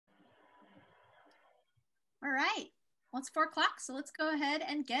All right. Well, it's 4 o'clock, so let's go ahead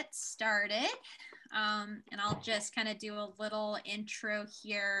and get started. And I'll just kind of do a little intro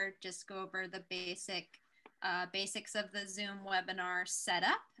here, just go over the basics of the Zoom webinar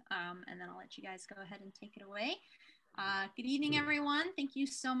setup, and then I'll let you guys go ahead and take it away. Good evening, everyone. Thank you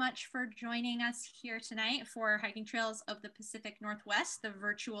so much for joining us here tonight for Hiking Trails of the Pacific Northwest, the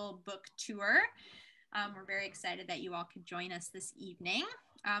virtual book tour. We're very excited that you all could join us this evening.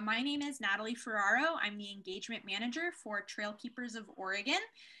 My name is Natalie Ferraro. I'm the engagement manager for Trail Keepers of Oregon.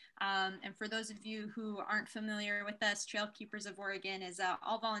 And for those of you who aren't familiar with us, Trail Keepers of Oregon is an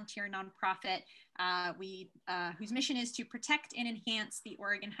all-volunteer nonprofit whose mission is to protect and enhance the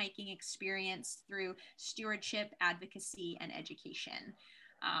Oregon hiking experience through stewardship, advocacy, and education.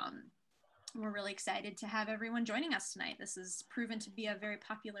 We're really excited to have everyone joining us tonight. This has proven to be a very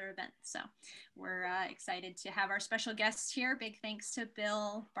popular event, so we're excited to have our special guests here. Big thanks to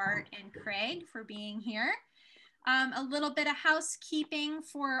Bill, Bart, and Craig for being here. A little bit of housekeeping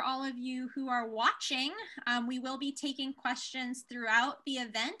for all of you who are watching. We will be taking questions throughout the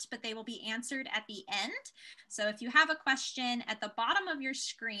event, but they will be answered at the end. So if you have a question at the bottom of your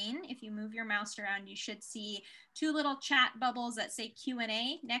screen, if you move your mouse around, you should see two little chat bubbles that say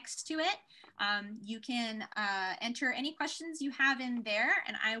Q&A next to it. You can enter any questions you have in there,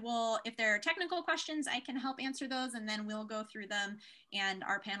 and I will, if there are technical questions, I can help answer those, and then we'll go through them and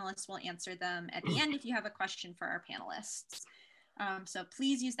our panelists will answer them at the end if you have a question for our panelists. So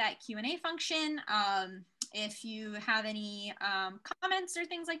please use that Q&A function. If you have any comments or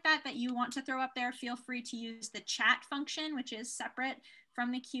things like that that you want to throw up there, feel free to use the chat function, which is separate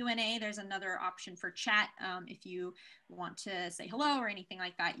from the Q&A. There's another option for chat. If you want to say hello or anything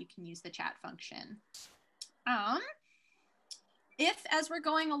like that, you can use the chat function. If, as we're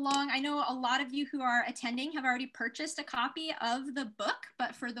going along, I know a lot of you who are attending have already purchased a copy of the book,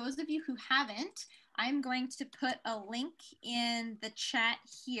 but for those of you who haven't, I'm going to put a link in the chat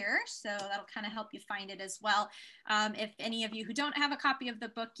here, so that'll kind of help you find it as well. If any of you who don't have a copy of the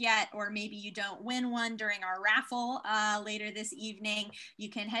book yet, or maybe you don't win one during our raffle later this evening, you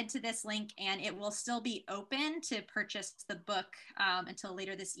can head to this link and it will still be open to purchase the book until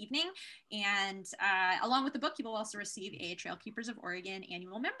later this evening. And along with the book, you will also receive a Trail Keepers of Oregon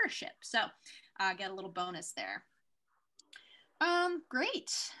annual membership. So get a little bonus there.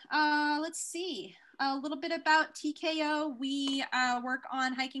 Great. Let's see. A little bit about TKO. We work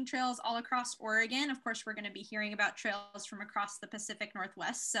on hiking trails all across Oregon. Of course, we're going to be hearing about trails from across the Pacific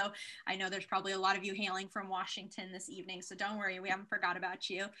Northwest. So I know there's probably a lot of you hailing from Washington this evening. So don't worry, we haven't forgot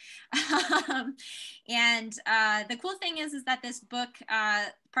about you. And the cool thing is that this book,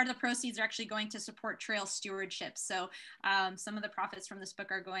 part of the proceeds are actually going to support trail stewardship. So some of the profits from this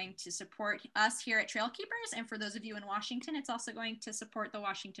book are going to support us here at Trail Keepers. And for those of you in Washington, it's also going to support the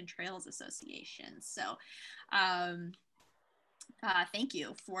Washington Trails Association. So thank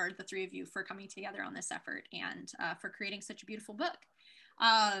you for the three of you for coming together on this effort and for creating such a beautiful book.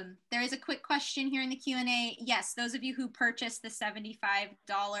 There is a quick question here in the Q&A. Yes, those of you who purchased the $75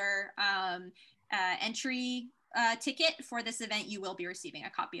 entry ticket for this event, you will be receiving a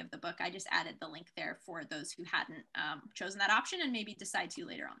copy of the book. I just added the link there for those who hadn't chosen that option and maybe decide to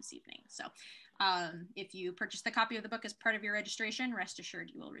later on this evening. So if you purchase the copy of the book as part of your registration, rest assured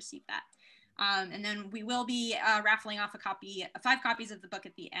you will receive that. And then we will be raffling off 5 copies of the book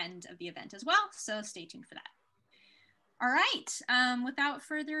at the end of the event as well. So stay tuned for that. All right, without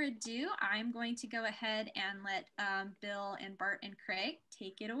further ado, I'm going to go ahead and let Bill and Bart and Craig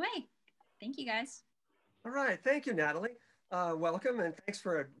take it away. Thank you, guys. All right, thank you, Natalie. Welcome and thanks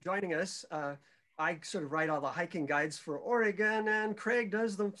for joining us. I sort of write all the hiking guides for Oregon, and Craig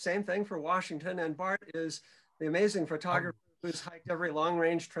does the same thing for Washington, and Bart is the amazing photographer who's hiked every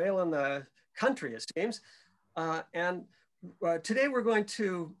long-range trail in the country, it seems. Today we're going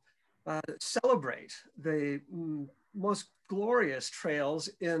to celebrate the most glorious trails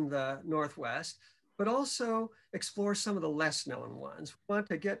in the Northwest, but also explore some of the less known ones. We want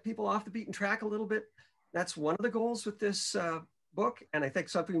to get people off the beaten track a little bit. That's one of the goals with this book, and I think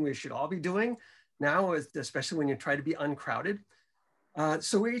something we should all be doing now, especially when you try to be uncrowded.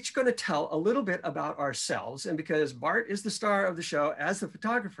 So we're each going to tell a little bit about ourselves, and because Bart is the star of the show as the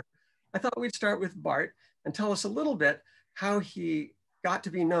photographer, I thought we'd start with Bart and tell us a little bit how he got to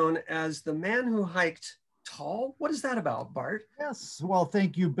be known as the man who hiked tall. What is that about, Bart? Yes, well,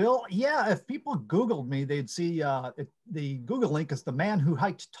 thank you, Bill. Yeah, if people Googled me, they'd see the Google link is the man who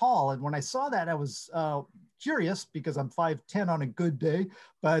hiked tall. And when I saw that, I was curious because I'm 5'10" on a good day,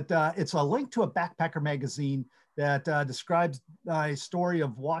 but it's a link to a backpacker magazine that describes a story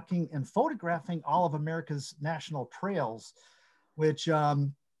of walking and photographing all of America's national trails, which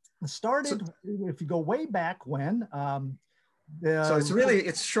It started, if you go way back when. So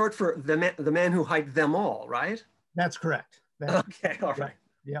it's short for the man who hiked them all, right? That's correct. Okay, all right.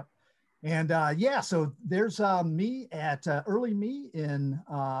 Yep. And yeah, so there's me at early me in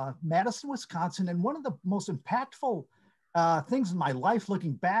Madison, Wisconsin. And one of the most impactful things in my life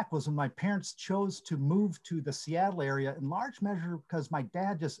looking back was when my parents chose to move to the Seattle area, in large measure because my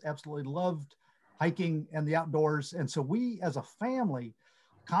dad just absolutely loved hiking and the outdoors. And so we as a family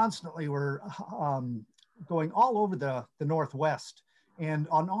constantly were going all over the Northwest. And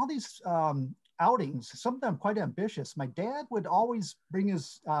on all these outings, some of them quite ambitious, my dad would always bring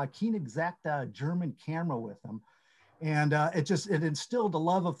his keen exact German camera with him. And it instilled a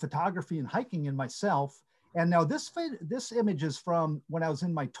love of photography and hiking in myself. And now this image is from when I was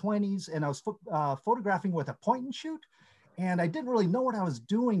in my 20s, and I was photographing with a point and shoot. And I didn't really know what I was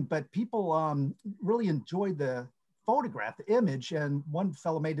doing, but people really enjoyed the photograph, the image, and one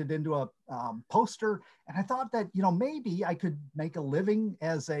fellow made it into a poster. And I thought that, maybe I could make a living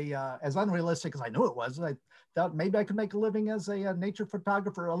as unrealistic as I knew it was. I thought maybe I could make a living as a nature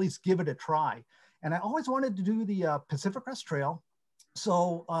photographer, or at least give it a try. And I always wanted to do the Pacific Crest Trail.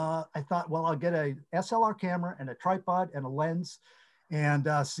 So I thought, well, I'll get a SLR camera and a tripod and a lens and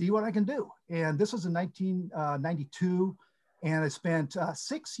see what I can do. And this was in 1992. And I spent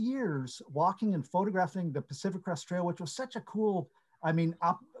 6 years walking and photographing the Pacific Crest Trail, which was such a cool,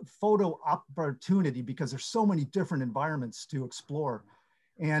 photo opportunity because there's so many different environments to explore.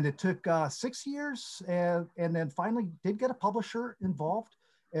 And it took 6 years, and then finally did get a publisher involved,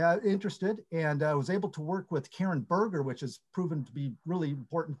 interested, and I was able to work with Karen Berger, which has proven to be really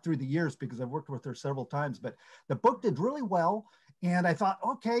important through the years because I've worked with her several times. But the book did really well. And I thought,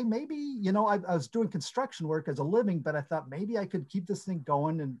 okay, maybe, I was doing construction work as a living, but I thought maybe I could keep this thing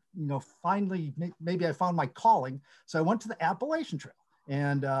going. And, finally, maybe I found my calling. So I went to the Appalachian Trail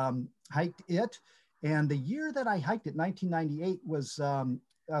and hiked it. And the year that I hiked it, 1998,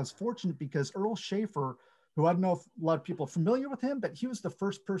 I was fortunate because Earl Schaefer, who I don't know if a lot of people are familiar with him, but he was the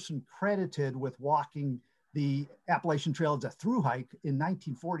first person credited with walking the Appalachian Trail as a through hike in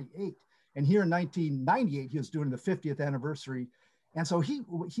 1948. And here in 1998, he was doing the 50th anniversary. And so he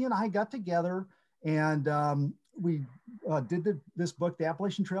and I got together, and we did this book, The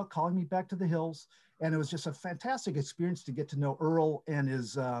Appalachian Trail, Calling Me Back to the Hills. And it was just a fantastic experience to get to know Earl and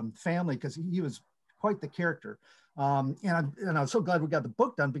his family, because he was quite the character. And I'm so glad we got the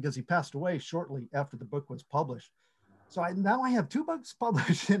book done, because he passed away shortly after the book was published. So now I have 2 books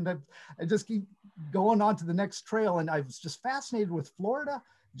published, and I just keep going on to the next trail. And I was just fascinated with Florida,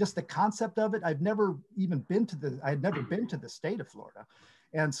 just the concept of it. I had never been to the state of Florida.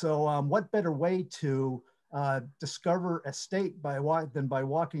 And so what better way to discover a state than by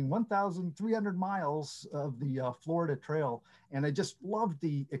walking 1,300 miles of the Florida Trail. And I just loved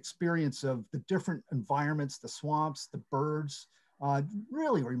the experience of the different environments, the swamps, the birds,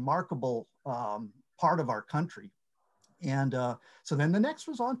 really remarkable part of our country. And so then the next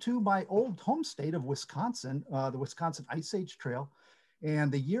was on to my old home state of Wisconsin, the Wisconsin Ice Age Trail.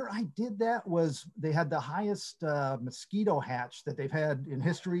 And the year I did that was they had the highest mosquito hatch that they've had in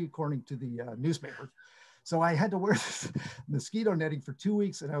history, according to the newspaper. So I had to wear this mosquito netting for 2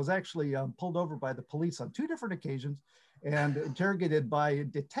 weeks. And I was actually pulled over by the police on 2 different occasions and interrogated by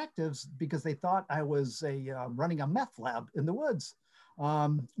detectives because they thought I was running a meth lab in the woods.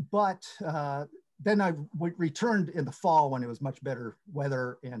 But then I returned in the fall when it was much better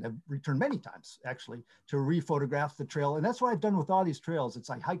weather, and I've returned many times actually to re-photograph the trail. And that's what I've done with all these trails.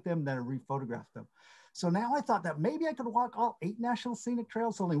 It's I hike them, then I re-photograph them. So now I thought that maybe I could walk all 8 National Scenic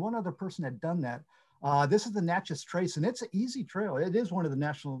Trails. Only one other person had done that. This is the Natchez Trace, and it's an easy trail. It is one of the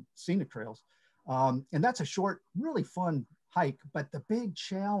National Scenic Trails. And that's a short, really fun hike. But the big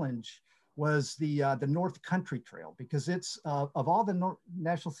challenge was the North Country Trail, because it's of all the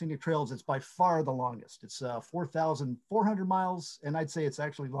National Scenic Trails, it's by far the longest. It's 4,400 miles, and I'd say it's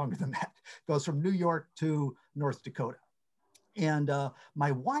actually longer than that. It goes from New York to North Dakota. And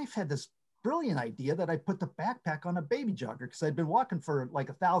my wife had this brilliant idea that I put the backpack on a baby jogger, because I'd been walking for like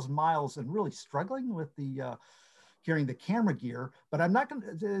 1,000 miles and really struggling with the carrying the camera gear. But I'm not going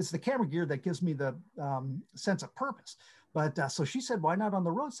to, it's the camera gear that gives me the sense of purpose. But so she said, why not on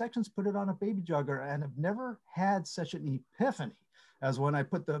the road sections, put it on a baby jogger? And I've never had such an epiphany as when I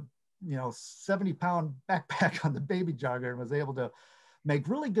put the 70-pound backpack on the baby jogger and was able to make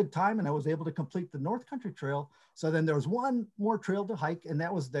really good time. And I was able to complete the North Country Trail. So then there was one more trail to hike, and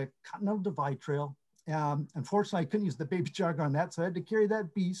that was the Continental Divide Trail. Unfortunately, I couldn't use the baby jogger on that. So I had to carry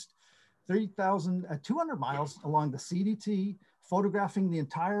that beast 3,200 miles along the CDT, photographing the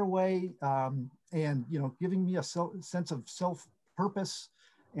entire way, and giving me a sense of self-purpose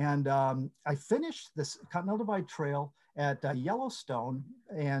And I finished this Continental Divide Trail at Yellowstone,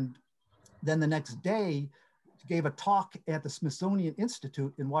 and then the next day gave a talk at the Smithsonian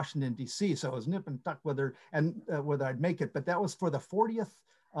Institute in Washington, D.C. So I was nip and tuck whether I'd make it, but that was for the 40th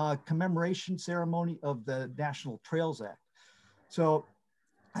commemoration ceremony of the National Trails Act. So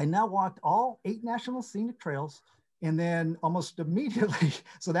I now walked all 8 National Scenic Trails, and then almost immediately,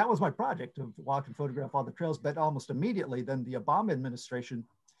 so that was my project, to walk and photograph all the trails, but almost immediately then the Obama administration,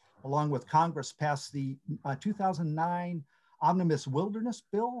 along with Congress, passed the 2009 Omnibus Wilderness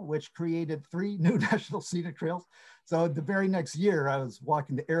Bill, which created 3 new National Scenic Trails. So the very next year, I was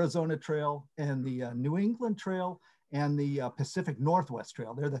walking the Arizona Trail and the New England Trail and the Pacific Northwest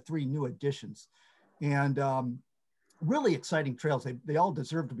Trail. They're the 3 new additions. And really exciting trails. They all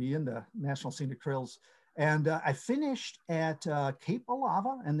deserve to be in the National Scenic Trails. And I finished at Cape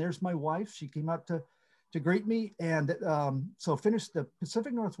Alava, and there's my wife. She came out to greet me. And so finished the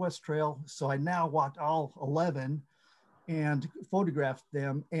Pacific Northwest Trail. So I now walked all 11 and photographed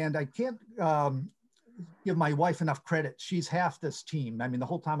them. And I can't give my wife enough credit. She's half this team. I mean, the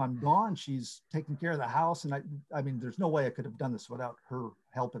whole time I'm gone, she's taking care of the house. And I mean, there's no way I could have done this without her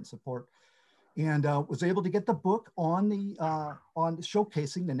help and support. And was able to get the book on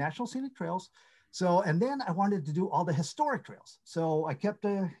showcasing the National Scenic Trails. So, and then I wanted to do all the historic trails. So I got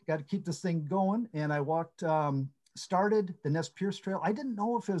to keep this thing going. And I walked, started the Nez Perce Trail. I didn't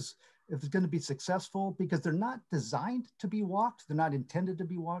know if it's going to be successful because they're not designed to be walked. They're not intended to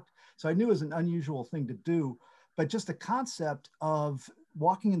be walked. So I knew it was an unusual thing to do, but just the concept of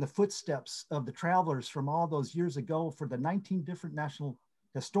walking in the footsteps of the travelers from all those years ago for the 19 different national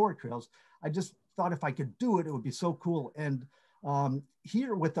historic trails, I just thought if I could do it, it would be so cool. And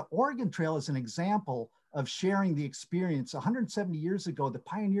here with the Oregon Trail as an example of sharing the experience, 170 years ago, the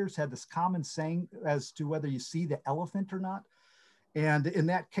pioneers had this common saying as to whether you see the elephant or not. And in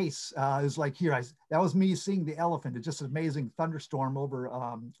that case, it was like here, that was me seeing the elephant. It's just an amazing thunderstorm over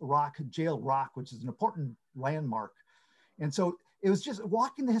Jail Rock, which is an important landmark. And so it was just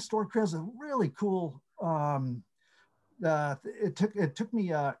walking the historic trails, a really cool, it took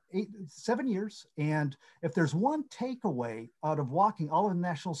me 7 years. And if there's one takeaway out of walking all of the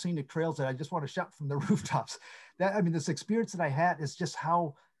National Scenic Trails that I just want to shout from the rooftops, this experience that I had is just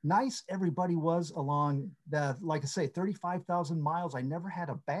how nice everybody was along the, like I say, 35,000 miles. I never had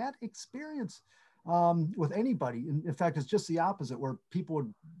a bad experience with anybody. In fact, it's just the opposite, where people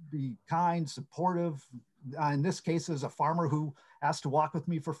would be kind, supportive. In this case, there's a farmer who asked to walk with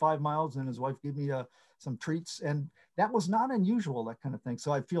me for 5 miles, and his wife gave me some treats. And that was not unusual, that kind of thing.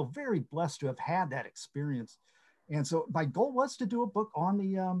 So I feel very blessed to have had that experience. And so my goal was to do a book on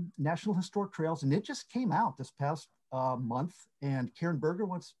the National Historic Trails, and it just came out this past month. And Karen Berger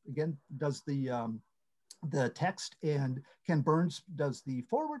once again does the text, and Ken Burns does the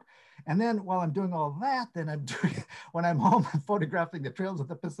forward. And then while I'm doing all that, then when I'm home, I'm photographing the trails of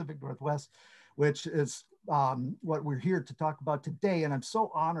the Pacific Northwest, which is what we're here to talk about today. And I'm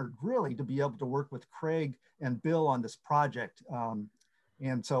so honored really to be able to work with Craig and Bill on this project.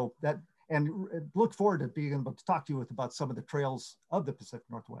 And look forward to being able to talk to you about some of the trails of the Pacific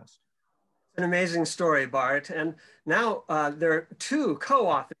Northwest. An amazing story, Bart. And now there are 2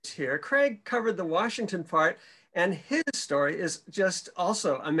 co-authors here. Craig covered the Washington part, and his story is just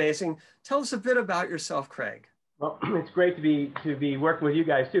also amazing. Tell us a bit about yourself, Craig. Well, it's great to be working with you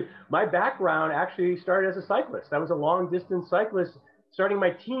guys too. My background actually started as a cyclist. I was a long distance cyclist starting my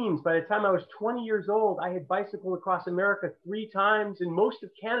teens. By the time I was 20 years old, I had bicycled across America 3 times in most of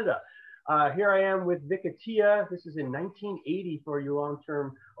Canada. Here I am with Vic Attia. This is in 1980 for you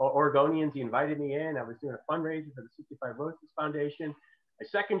long-term Oregonians. He invited me in. I was doing a fundraiser for the 65 Roses Foundation. My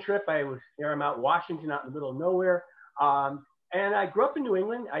second trip, I'm out in Washington, out in the middle of nowhere. And I grew up in New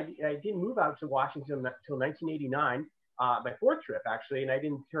England. I didn't move out to Washington until 1989, my 4th trip actually, and I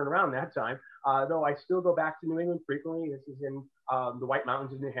didn't turn around that time, though I still go back to New England frequently. This is in the White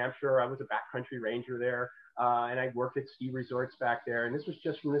Mountains of New Hampshire. I was a backcountry ranger there. And I worked at ski resorts back there. And this was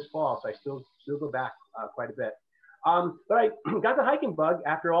just from this fall, so I still go back quite a bit. But I got the hiking bug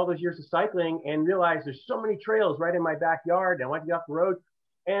after all those years of cycling and realized there's so many trails right in my backyard. And I wanted to get off the road.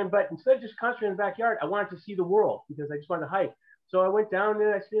 But instead of just concentrating on the backyard, I wanted to see the world because I just wanted to hike. So I went down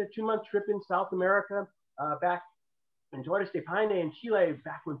and I spent a 2-month trip in South America, back in Torres de Paine in Chile,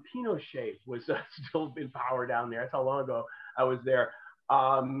 back when Pinochet was still in power down there. That's how long ago I was there.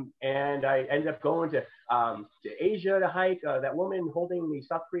 And I ended up going to Asia to hike. That woman holding the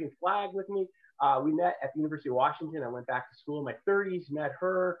South Korean flag with me, we met at the University of Washington. I went back to school in my 30s, met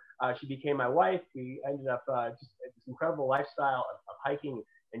her. She became my wife. We ended up just this incredible lifestyle of hiking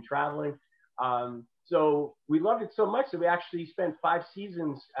and traveling. So we loved it so much that we actually spent 5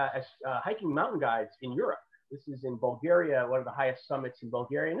 seasons as hiking mountain guides in Europe. This is in Bulgaria, one of the highest summits in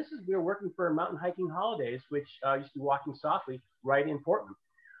Bulgaria. And this is, we were working for Mountain Hiking Holidays, which used to be Walking Softly right in Portland.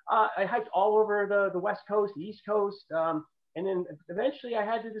 I hiked all over the West Coast, the East Coast. And then eventually I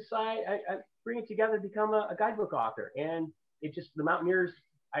had to decide, I bring it together to become a guidebook author. And it just, the Mountaineers,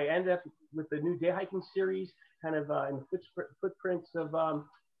 I ended up with the new day hiking series, kind of in the footprints of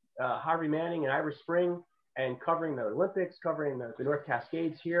Harvey Manning and Ira Spring, and covering the Olympics, covering the North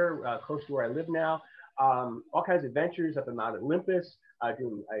Cascades here, close to where I live now. All kinds of adventures up in Mount Olympus,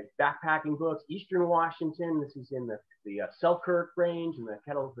 doing backpacking books, Eastern Washington. This is in the Selkirk Range and the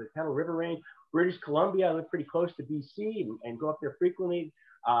Kettle River Range. British Columbia, I live pretty close to BC and go up there frequently.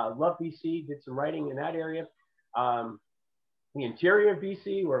 Love BC, did some writing in that area. The interior of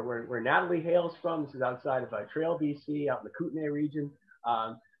BC, where Natalie hails from. This is outside of Trail, BC, out in the Kootenay region.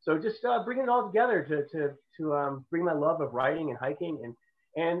 So just bringing it all together to bring my love of writing and hiking.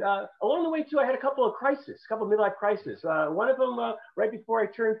 And along the way, too, I had a couple of midlife crises. One of them, right before I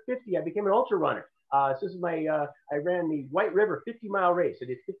turned 50, I became an ultra runner. So this is I ran the White River 50-mile race. I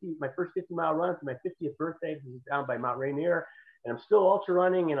did my first 50-mile run for my 50th birthday. This is down by Mount Rainier. And I'm still ultra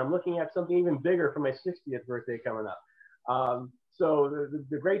running, and I'm looking at something even bigger for my 60th birthday coming up. So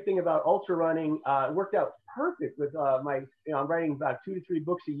the great thing about ultra running, it worked out perfect with I'm writing about 2 to 3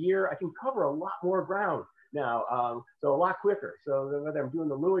 books a year. I can cover a lot more ground now, so a lot quicker. So whether I'm doing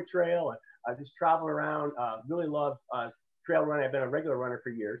the Lewitt Trail, I just travel around, really love trail running. I've been a regular runner for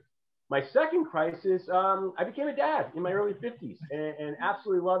years. My second crisis, I became a dad in my early 50s and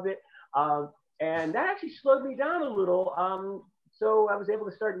absolutely loved it. And that actually slowed me down a little. So I was able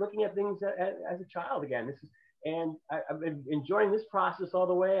to start looking at things as a child again. And I've been enjoying this process all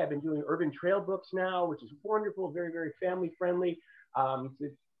the way. I've been doing urban trail books now, which is wonderful, very, very family friendly.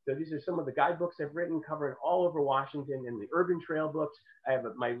 So these are some of the guidebooks I've written covering all over Washington, and the urban trail books. I have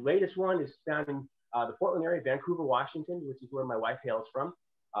my latest one is found in the Portland area, Vancouver, Washington, which is where my wife hails from.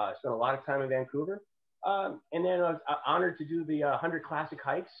 I spent a lot of time in Vancouver. And then I was honored to do the 100 classic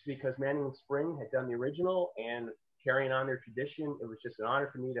hikes because Manning and Spring had done the original, and carrying on their tradition, it was just an honor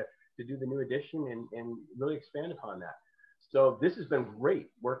for me to do the new edition and really expand upon that. So this has been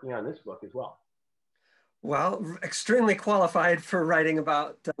great working on this book as well. Well, extremely qualified for writing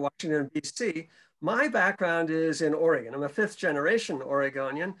about Washington, D.C. My background is in Oregon. I'm a 5th generation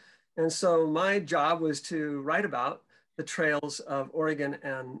Oregonian. And so my job was to write about the trails of Oregon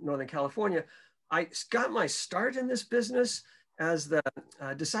and Northern California. I got my start in this business as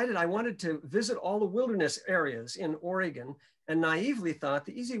decided I wanted to visit all the wilderness areas in Oregon, and naively thought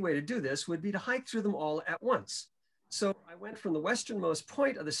the easy way to do this would be to hike through them all at once. So I went from the westernmost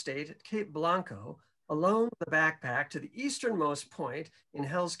point of the state at Cape Blanco, alone with a backpack, to the easternmost point in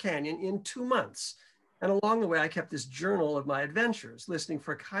Hell's Canyon in 2 months. And along the way, I kept this journal of my adventures, listening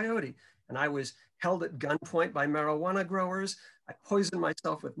for coyote. And I was held at gunpoint by marijuana growers. I poisoned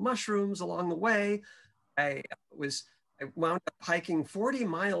myself with mushrooms along the way. I wound up hiking 40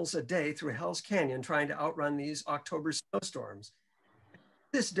 miles a day through Hell's Canyon, trying to outrun these October snowstorms.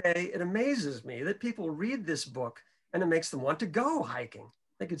 This day, it amazes me that people read this book and it makes them want to go hiking.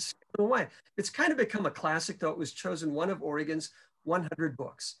 They could skip them away. It's kind of become a classic, though it was chosen one of Oregon's 100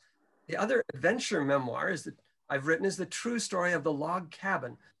 books. The other adventure memoir that I've written is the true story of the log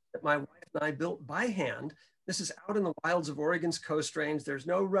cabin that my wife and I built by hand. This is out in the wilds of Oregon's Coast Range. There's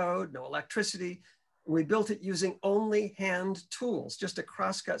no road, no electricity. We built it using only hand tools, just a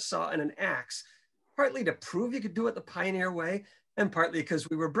crosscut saw and an axe, partly to prove you could do it the pioneer way, and partly because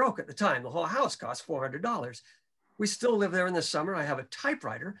we were broke at the time. The whole house cost $400. We still live there in the summer. I have a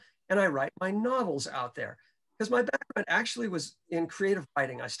typewriter, and I write my novels out there. Because my background actually was in creative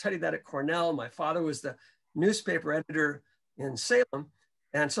writing. I studied that at Cornell. My father was the newspaper editor in Salem.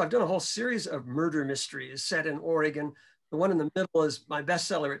 And so I've done a whole series of murder mysteries set in Oregon. The one in the middle is my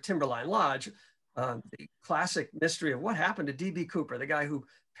bestseller at Timberline Lodge, the classic mystery of what happened to D.B. Cooper, the guy who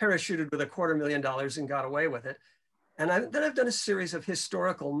parachuted with $250,000 and got away with it. And then I've done a series of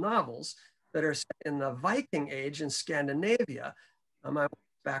historical novels that are set in the Viking Age in Scandinavia. My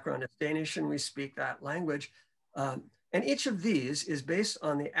background is Danish, and we speak that language. And each of these is based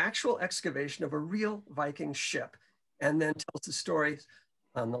on the actual excavation of a real Viking ship, and then tells the story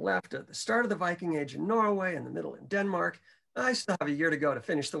on the left at the start of the Viking Age in Norway, in the middle in Denmark. I still have a year to go to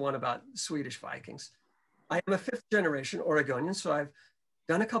finish the one about Swedish Vikings. I am a 5th generation Oregonian, so I've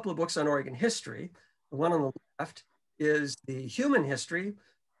done a couple of books on Oregon history. The one on the left is the human history,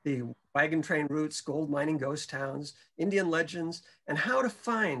 the wagon train routes, gold mining ghost towns, Indian legends, and how to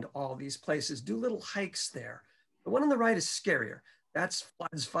find all these places, do little hikes there. The one on the right is scarier. That's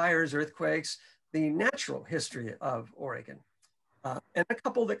floods, fires, earthquakes, the natural history of Oregon, and a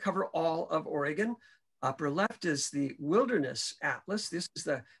couple that cover all of Oregon. Upper left is the Wilderness Atlas. This is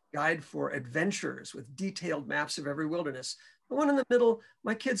the guide for adventurers with detailed maps of every wilderness. The one in the middle,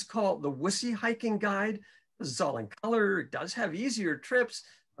 my kids call the Wussy Hiking Guide. This is all in color. It does have easier trips,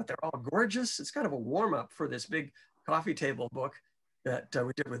 but they're all gorgeous. It's kind of a warm-up for this big coffee table book that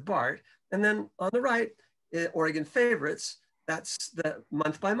we did with Bart. And then on the right, Oregon Favorites. That's the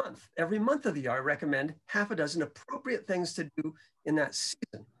month by month. Every month of the year, I recommend half a dozen appropriate things to do in that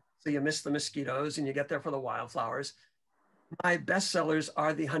season. So you miss the mosquitoes and you get there for the wildflowers. My bestsellers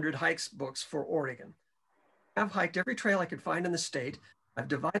are the 100 Hikes books for Oregon. I've hiked every trail I could find in the state. I've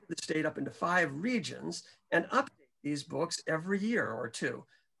divided the state up into 5 regions and update these books every year or two.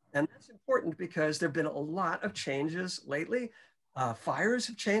 And that's important because there've been a lot of changes lately. Fires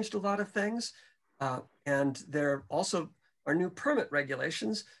have changed a lot of things. And there also are new permit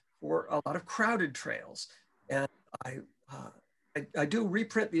regulations for a lot of crowded trails. And I do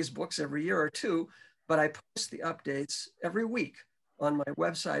reprint these books every year or two, but I post the updates every week on my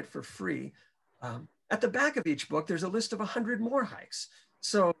website for free. At the back of each book, there's a list of 100 more hikes.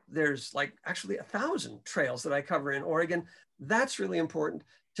 So there's like actually 1,000 trails that I cover in Oregon. That's really important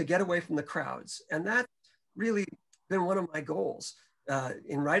to get away from the crowds. And that's really been one of my goals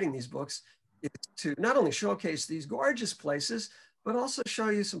in writing these books, is to not only showcase these gorgeous places, but also show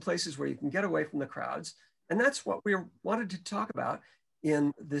you some places where you can get away from the crowds. And that's what we wanted to talk about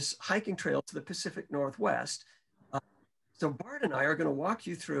in this hiking trail to the Pacific Northwest. So Bart and I are going to walk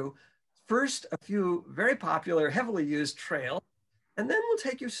you through first a few very popular, heavily used trails, and then we'll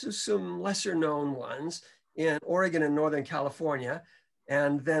take you to some lesser known ones in Oregon and Northern California.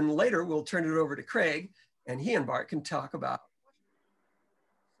 And then later we'll turn it over to Craig, and he and Bart can talk about.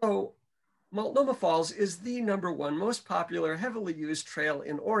 So Multnomah Falls is the #1 most popular, heavily used trail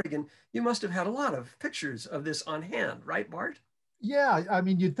in Oregon. You must have had a lot of pictures of this on hand, right, Bart? Yeah, I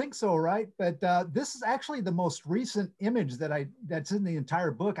mean, you'd think so, right? But this is actually the most recent image that's in the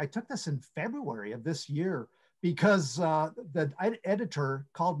entire book. I took this in February of this year because the editor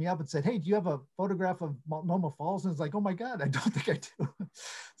called me up and said, "Hey, do you have a photograph of Multnomah Falls?" And it's like, "Oh my God, I don't think I do."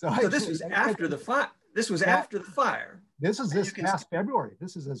 So this was after the fire. This was after the fire. This is this past February.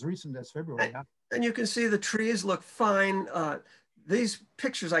 This is as recent as February. Yeah. And you can see the trees look fine. These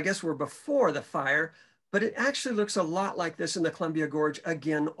pictures, I guess, were before the fire, but it actually looks a lot like this in the Columbia Gorge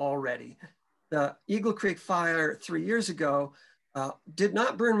again already. The Eagle Creek fire 3 years ago did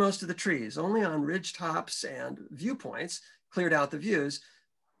not burn most of the trees, only on ridge tops and viewpoints, cleared out the views.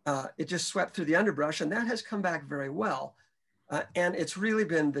 It just swept through the underbrush, and that has come back very well. And it's really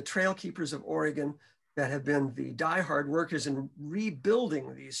been the trail keepers of Oregon that have been the diehard workers in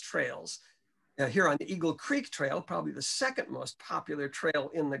rebuilding these trails. Here on the Eagle Creek Trail, probably the second most popular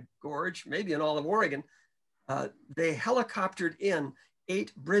trail in the gorge, maybe in all of Oregon, they helicoptered in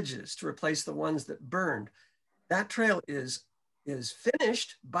 8 bridges to replace the ones that burned. That trail is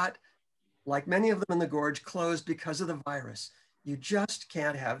finished, but like many of them in the gorge, closed because of the virus. You just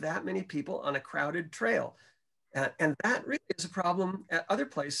can't have that many people on a crowded trail. And that really is a problem at other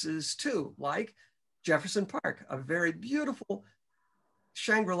places too, like Jefferson Park, a very beautiful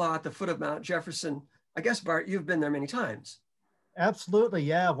Shangri-La at the foot of Mount Jefferson. I guess, Bart, you've been there many times. Absolutely,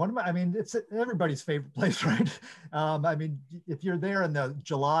 yeah. I mean, it's everybody's favorite place, right? I mean, if you're there in the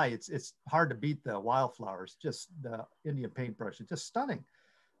July, it's hard to beat the wildflowers, just the Indian paintbrush. It's just stunning.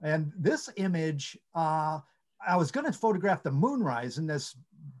 And this image, I was going to photograph the moonrise, and this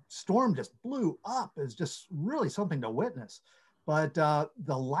storm just blew up. It's just really something to witness. But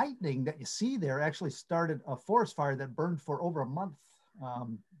the lightning that you see there actually started a forest fire that burned for over a month.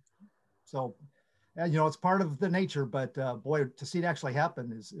 So, you know, it's part of the nature, but boy, to see it actually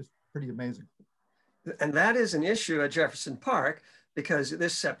happen is pretty amazing. And that is an issue at Jefferson Park, because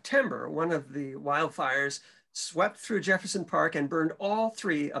this September, one of the wildfires swept through Jefferson Park and burned all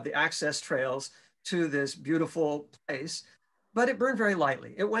 3 of the access trails to this beautiful place. But it burned very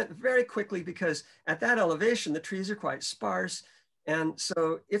lightly. It went very quickly because at that elevation, the trees are quite sparse. And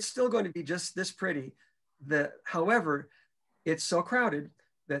so it's still going to be just this pretty. However, it's so crowded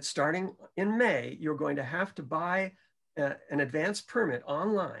that starting in May, you're going to have to buy an advance permit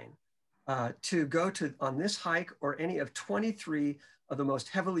online to go on this hike or any of 23 of the most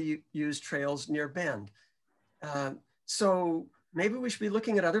heavily used trails near Bend. So maybe we should be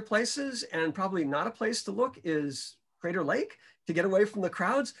looking at other places, and probably not a place to look is Crater Lake to get away from the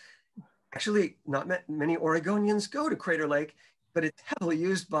crowds. Actually, not many Oregonians go to Crater Lake, but it's heavily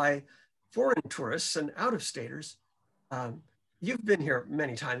used by foreign tourists and out-of-staters. You've been here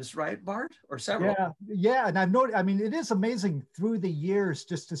many times, right, Bart, or several? Yeah, and I've noticed, I mean, it is amazing through the years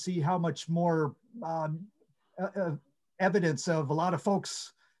just to see how much more evidence of a lot of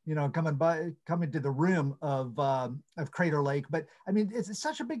folks, you know, coming to the rim of Crater Lake. But I mean, it's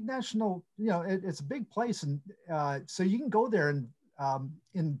such a big national, you know, it's a big place, and so you can go there and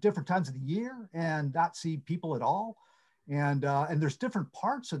in different times of the year and not see people at all. And there's different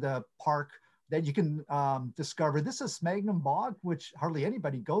parts of the park that you can discover. This is Magnum Bog, which hardly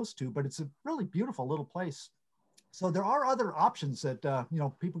anybody goes to, but it's a really beautiful little place. So there are other options that you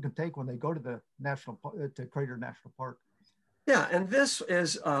know, people can take when they go to the to Crater National Park. Yeah, and this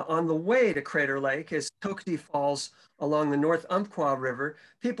is on the way to Crater Lake is Tokati Falls along the North Umpqua River.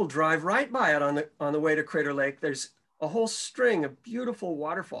 People drive right by it on the way to Crater Lake. There's a whole string of beautiful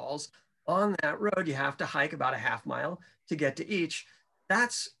waterfalls on that road. You have to hike about a half mile to get to each.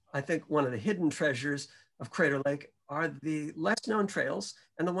 That's, I think, one of the hidden treasures of Crater Lake are the less known trails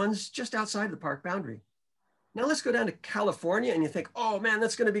and the ones just outside the park boundary. Now let's go down to California and you think, oh man,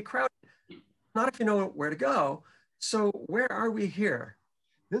 that's going to be crowded. Not if you know where to go. So where are we here?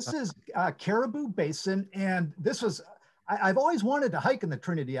 This is Caribou Basin, and this was, I've always wanted to hike in the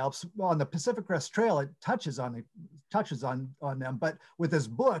Trinity Alps. On the Pacific Crest Trail, it touches on them, but with this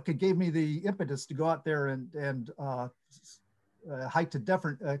book, it gave me the impetus to go out there and hike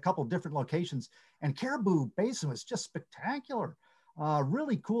to a couple of different locations. And Caribou Basin was just spectacular.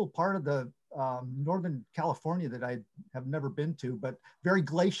 Really cool part of the Northern California that I have never been to, but very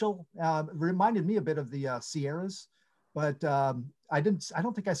glacial. Reminded me a bit of the Sierras, but I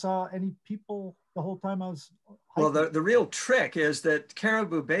don't think I saw any people the whole time I was hiking. Well, the real trick is that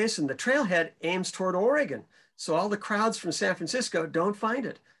Caribou Basin, the trailhead aims toward Oregon. So all the crowds from San Francisco don't find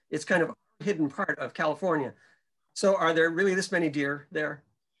it. It's kind of a hidden part of California. So are there really this many deer there?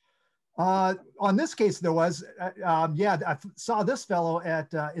 On this case, there was, yeah, I saw this fellow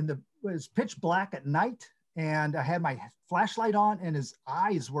it was pitch black at night, and I had my flashlight on, and his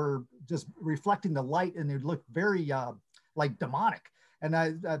eyes were just reflecting the light, and they looked very like demonic. And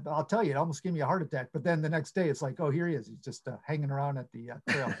I'll tell you, it almost gave me a heart attack. But then the next day, it's like, oh, here he is. He's just hanging around at the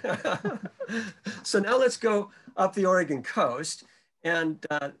trail. So now let's go up the Oregon coast. And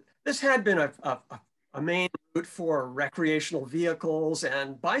this had been a main route for recreational vehicles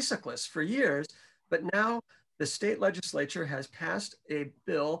and bicyclists for years. But now the state legislature has passed a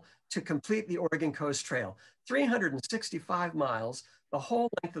bill to complete the Oregon Coast Trail, 365 miles, the whole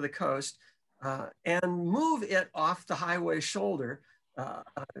length of the coast, and move it off the highway shoulder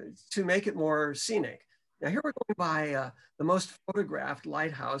to make it more scenic. Now here we're going by the most photographed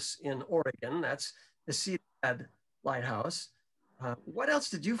lighthouse in Oregon. That's the Cedar Head Lighthouse. What else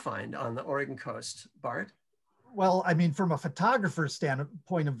did you find on the Oregon coast, Bart? Well, I mean, from a photographer's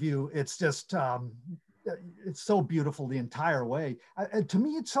point of view, it's just, it's so beautiful the entire way. To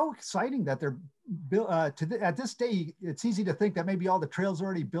me, it's so exciting that they're built, at this day, it's easy to think that maybe all the trails are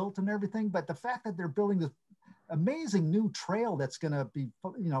already built and everything, but the fact that they're building this amazing new trail that's going to be,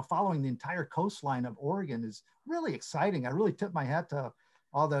 you know, following the entire coastline of Oregon is really exciting. I really tip my hat to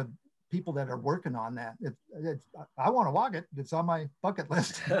all the people that are working on that. I want to walk it. It's on my bucket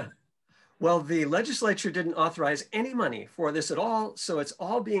list. Well, the legislature didn't authorize any money for this at all. So it's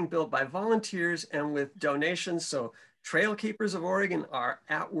all being built by volunteers and with donations. So Trail Keepers of Oregon are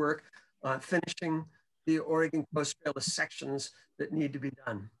at work finishing the Oregon Coast Trail, the sections that need to be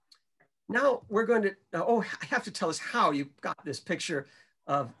done. Now we're going to, I have to tell us how you got this picture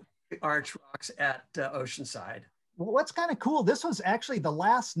of the arch rocks at Oceanside. Well, what's kind of cool, this was actually the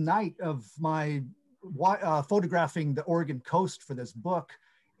last night of my photographing the Oregon coast for this book.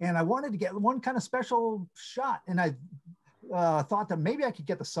 And I wanted to get one kind of special shot. And I thought that maybe I could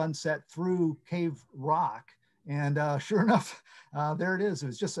get the sunset through Cave Rock. And sure enough, there it is. It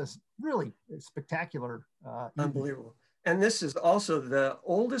was just a really spectacular Unbelievable. And this is also the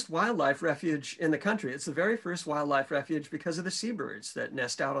oldest wildlife refuge in the country. It's the very first wildlife refuge because of the seabirds that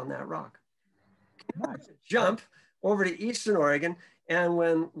nest out on that rock. Nice. Jump over to Eastern Oregon. And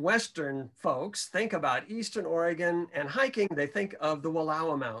when Western folks think about Eastern Oregon and hiking, they think of the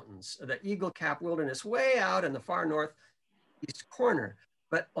Wallowa Mountains, the Eagle Cap Wilderness way out in the far northeast corner.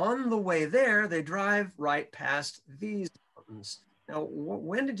 But on the way there, they drive right past these mountains. Now,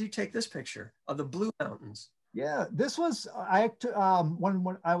 when did you take this picture of the Blue Mountains? Yeah, this was,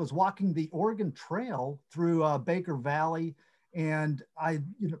 when I was walking the Oregon Trail through Baker Valley, and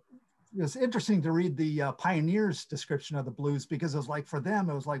it was interesting to read the pioneers' description of the Blues, because it was like, for them,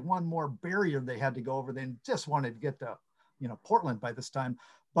 it was like one more barrier they had to go over. They just wanted to get to, Portland by this time.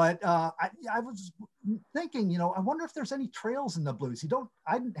 But I was thinking, I wonder if there's any trails in the Blues.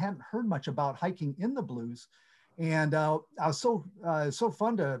 I hadn't heard much about hiking in the Blues. And I was so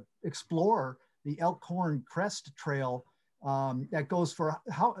fun to explore the Elkhorn Crest Trail that goes for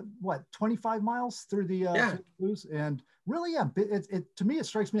 25 miles through the blues. And really, yeah, to me, it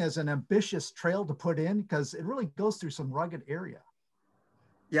strikes me as an ambitious trail to put in because it really goes through some rugged area.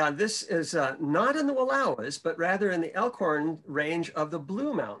 Yeah, this is not in the Wallowas, but rather in the Elkhorn range of the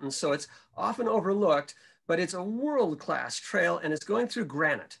Blue Mountains. So it's often overlooked, but it's a world-class trail and it's going through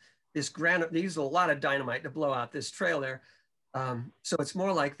granite. This granite, they use a lot of dynamite to blow out this trail there. So it's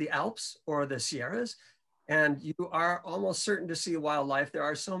more like the Alps or the Sierras, and you are almost certain to see wildlife. There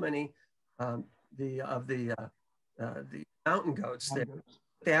are so many the mountain goats there.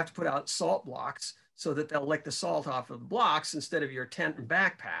 They have to put out salt blocks so that they'll lick the salt off of the blocks instead of your tent and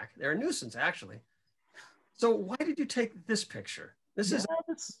backpack. They're a nuisance, actually. So why did you take this picture? This is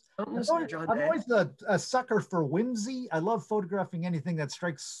mountains near John Day. I'm always a sucker for whimsy. I love photographing anything that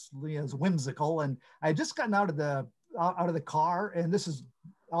strikes me as whimsical. And I had just gotten out of the car, and this is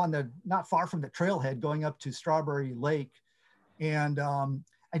not far from the trailhead going up to Strawberry Lake. And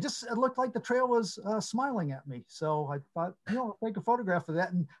it looked like the trail was smiling at me. So I thought, I'll take a photograph of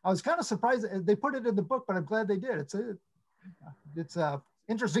that. And I was kind of surprised that they put it in the book, but I'm glad they did. It's a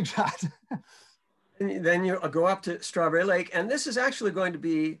interesting shot. And then you go up to Strawberry Lake, and this is actually going to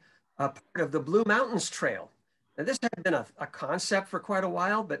be a part of the Blue Mountains Trail. And this had been a concept for quite a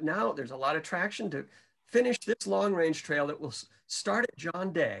while, but now there's a lot of traction to finish this long range trail that will start at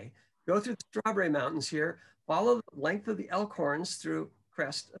John Day, go through the Strawberry Mountains here, follow the length of the Elkhorns through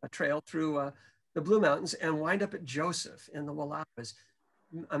Crest Trail through the Blue Mountains, and wind up at Joseph in the Wallowas.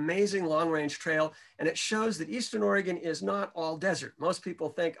 Amazing long range trail. And it shows that Eastern Oregon is not all desert. Most people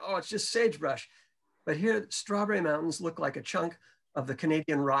think, oh, it's just sagebrush. But here, Strawberry Mountains look like a chunk of the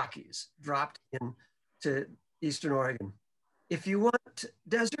Canadian Rockies dropped into Eastern Oregon. If you want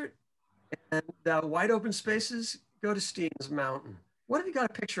desert and wide open spaces, go to Steens Mountain. What have you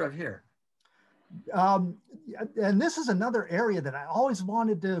got a picture of here? And this is another area that I always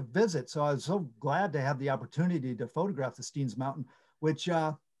wanted to visit. So I was so glad to have the opportunity to photograph the Steens Mountain, which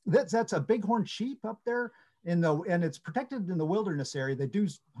that's a bighorn sheep up there and it's protected in the wilderness area. They do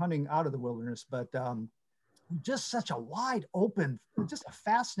hunting out of the wilderness, but just such a wide open, just a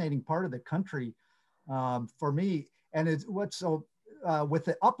fascinating part of the country for me. And it's with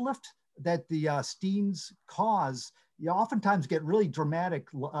the uplift that the Steens cause, you oftentimes get really dramatic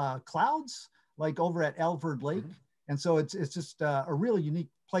clouds, like over at Alvord Lake. And so it's just a really unique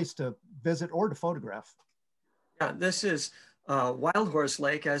place to visit or to photograph. Yeah, this is Wild Horse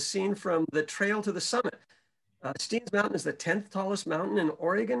Lake as seen from the trail to the summit. Steens Mountain is the 10th tallest mountain in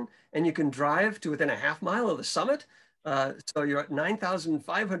Oregon, and you can drive to within a half mile of the summit. So you're at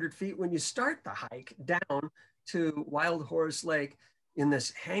 9,500 feet when you start the hike down to Wild Horse Lake in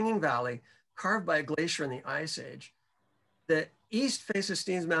this hanging valley carved by a glacier in the Ice Age. The east face of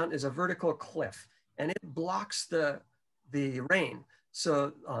Steens Mountain is a vertical cliff, and it blocks the rain.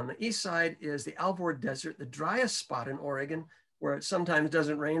 So on the east side is the Alvord Desert, the driest spot in Oregon, where it sometimes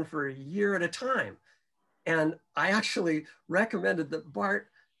doesn't rain for a year at a time. And I actually recommended that Bart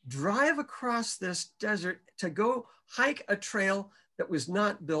drive across this desert to go hike a trail that was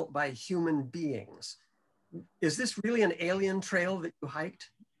not built by human beings. Is this really an alien trail that you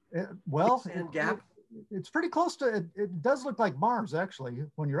hiked? Well, Gap? It's pretty close to, it does look like Mars actually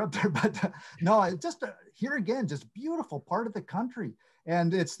when you're up there, but no, it's just here again, just beautiful part of the country.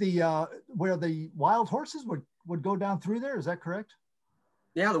 And it's where the wild horses would go down through there. Is that correct?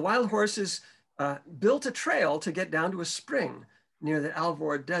 Yeah, the wild horses built a trail to get down to a spring near the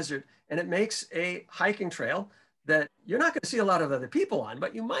Alvord Desert. And it makes a hiking trail that you're not going to see a lot of other people on,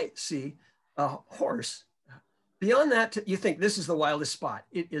 but you might see a horse. Beyond that, you think this is the wildest spot.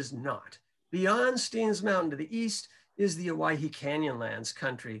 It is not. Beyond Steens Mountain to the east is the Owyhee Canyonlands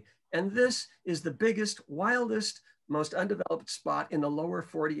country. And this is the biggest, wildest, most undeveloped spot in the lower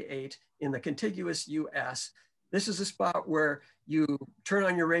 48 in the contiguous US. This is a spot where you turn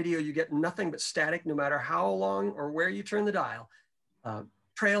on your radio, you get nothing but static no matter how long or where you turn the dial.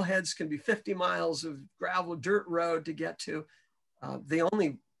 Trailheads can be 50 miles of gravel dirt road to get to. The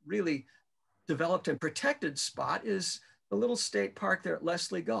only really developed and protected spot is the little state park there at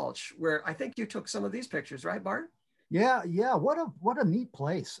Leslie Gulch, where I think you took some of these pictures, right, Bart? Yeah. What a neat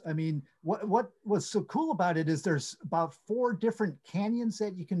place. I mean, what was so cool about it is there's about 4 different canyons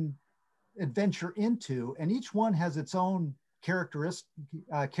that you can adventure into, and each one has its own character.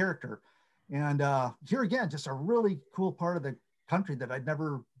 And here again, just a really cool part of the country that I'd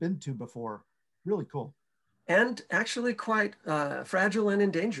never been to before. Really cool. And actually quite fragile and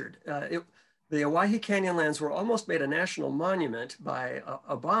endangered. The Owyhee Canyonlands were almost made a national monument by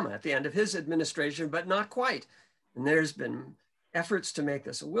Obama at the end of his administration, but not quite. And there's been efforts to make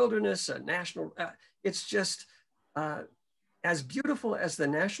this a wilderness, a national, it's just as beautiful as the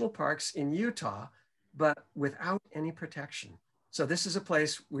national parks in Utah, but without any protection. So this is a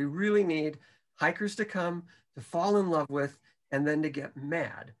place we really need hikers to come, to fall in love with, and then to get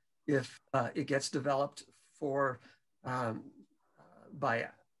mad if it gets developed for by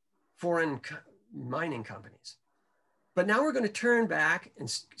foreign mining companies. But now we're going to turn back and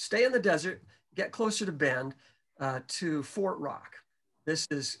stay in the desert, get closer to Bend, to Fort Rock. This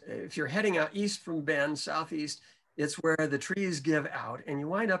is, if you're heading out east from Bend, southeast, it's where the trees give out and you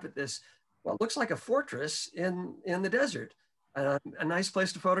wind up at this, what looks like a fortress in the desert. A nice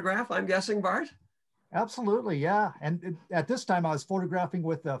place to photograph, I'm guessing, Bart? Absolutely, yeah. And at this time I was photographing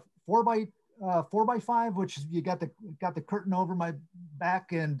with a 4x5, which you got the curtain over my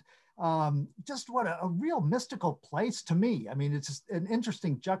back, and just what a real mystical place to me. I mean, it's just an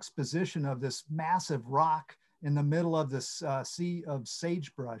interesting juxtaposition of this massive rock in the middle of this sea of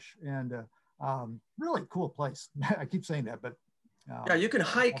sagebrush, and really cool place. I keep saying that, but yeah, you can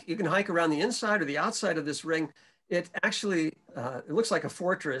hike around the inside or the outside of this ring. It actually it looks like a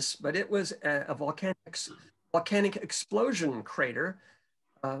fortress, but it was a volcanic explosion crater,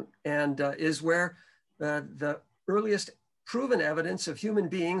 and is where the earliest proven evidence of human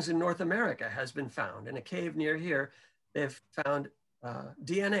beings in North America has been found. In a cave near here, they've found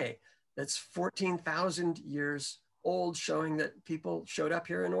DNA that's 14,000 years old, showing that people showed up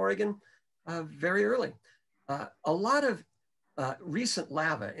here in Oregon very early. A lot of recent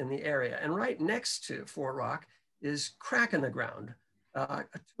lava in the area, and right next to Fort Rock is crack in the ground, a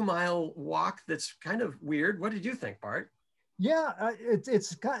 2-mile walk that's kind of weird. What did you think, Bart? Yeah,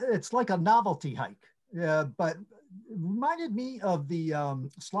 it's like a novelty hike, but it reminded me of the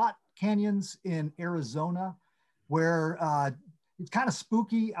slot canyons in Arizona, where it's kind of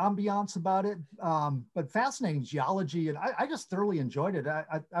spooky ambiance about it, but fascinating geology, and I just thoroughly enjoyed it.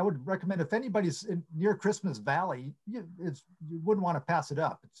 I would recommend, if anybody's near Christmas Valley, you wouldn't want to pass it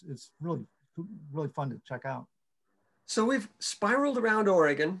up. It's really fun to check out. So we've spiraled around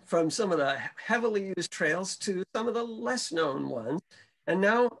Oregon from some of the heavily used trails to some of the less known ones. And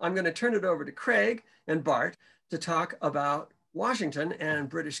now I'm going to turn it over to Craig and Bart to talk about Washington and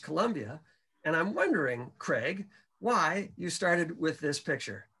British Columbia. And I'm wondering, Craig, why you started with this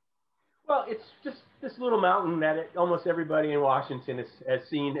picture. Well, it's just this little mountain that almost everybody in Washington has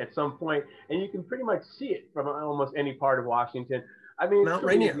seen at some point, and you can pretty much see it from almost any part of Washington. I mean, Mount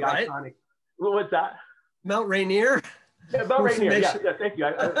Rainier, right? Iconic. What's that? Mount Rainier. Yeah, Mount Rainier. Yeah, thank you.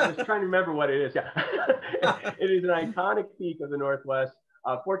 I was trying to remember what it is. Yeah, it is an iconic peak of the Northwest,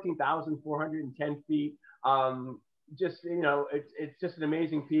 14,410 feet. Just, you know, it's just an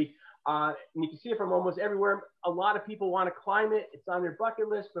amazing peak. And you can see it from almost everywhere. A lot of people want to climb it. It's on their bucket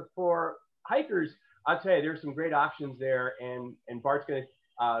list, but for hikers, I'll tell you, there's some great options there. And Bart's going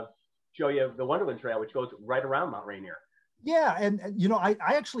to show you the Wonderland Trail, which goes right around Mount Rainier. Yeah, and you know, I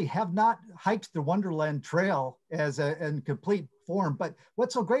actually have not hiked the Wonderland Trail in complete form, but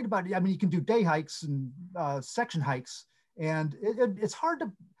what's so great about it, I mean, you can do day hikes and section hikes, and it's hard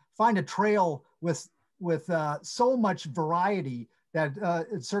to find a trail with so much variety that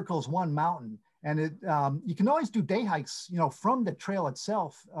it circles one mountain. And you can always do day hikes, you know, from the trail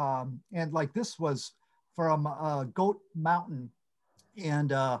itself. And like this was from Goat Mountain,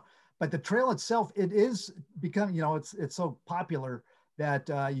 and but the trail itself, it is becoming, you know, it's so popular that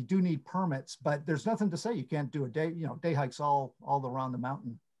you do need permits, but there's nothing to say you can't do a day hikes all around the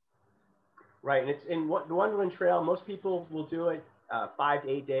mountain. Right, and it's in the Wonderland Trail. Most people will do it 5 to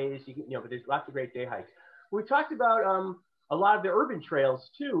 8 days. But there's lots of great day hikes. We talked about a lot of the urban trails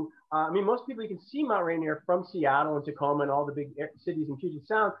too. I mean, most people, you can see Mount Rainier from Seattle and Tacoma and all the big cities in Puget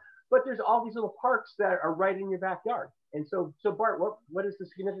Sound, but there's all these little parks that are right in your backyard. And so Bart, what is the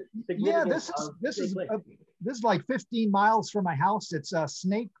significance? Yeah, this is like 15 miles from my house. It's a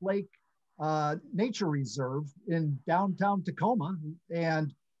Snake Lake Nature Reserve in downtown Tacoma,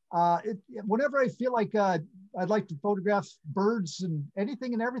 and whenever I feel like I'd like to photograph birds and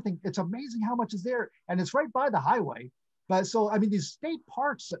anything and everything, it's amazing how much is there, and it's right by the highway. But so, I mean, these state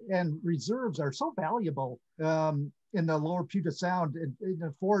parks and reserves are so valuable in the lower Puget Sound and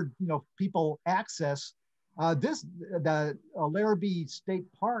afford, you know, people access. The Larrabee State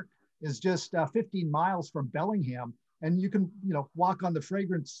Park is just 15 miles from Bellingham, and you can, you know, walk on the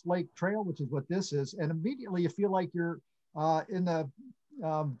Fragrance Lake Trail, which is what this is, and immediately you feel like you're in the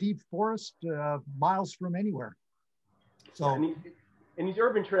deep forest, miles from anywhere. So. And these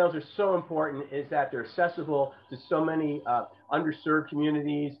urban trails are so important, is that they're accessible to so many underserved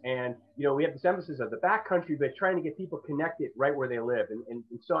communities. And, you know, we have this emphasis of the backcountry, but trying to get people connected right where they live. And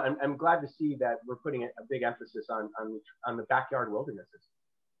so I'm glad to see that we're putting a big emphasis on the backyard wildernesses.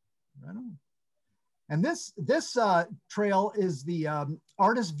 Right on. And this trail is the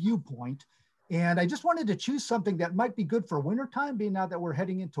Artist Viewpoint. And I just wanted to choose something that might be good for wintertime, being now that we're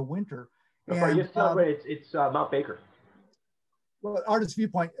heading into winter. And, it's Mount Baker. Well, Artist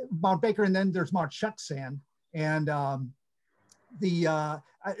Viewpoint, Mount Baker, and then there's Mount Shucksan. And I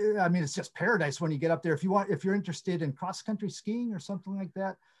mean, it's just paradise when you get up there. If you're interested in cross-country skiing or something like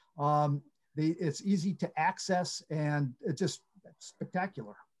that, it's easy to access, and it's just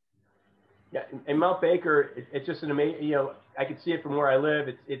spectacular. Yeah, and Mount Baker, it's just an amazing, you know, I can see it from where I live.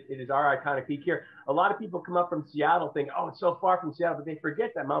 It is our iconic peak here. A lot of people come up from Seattle think, oh, it's so far from Seattle, but they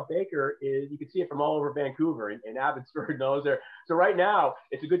forget that Mount Baker you can see it from all over Vancouver, and Abbotsford knows there. So right now,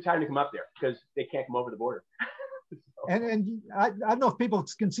 it's a good time to come up there because they can't come over the border. So. And I don't know if people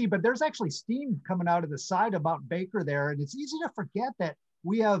can see, but there's actually steam coming out of the side of Mount Baker there. And it's easy to forget that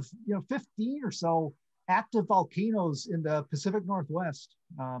we have, 15 or so active volcanoes in the Pacific Northwest.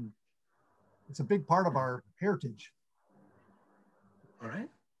 It's a big part of our heritage. All right.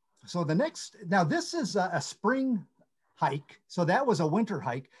 So now this is a spring hike. So that was a winter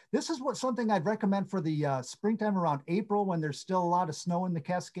hike. This is something I'd recommend for the springtime around April when there's still a lot of snow in the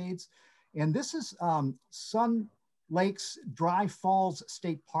Cascades. And this is Sun Lakes Dry Falls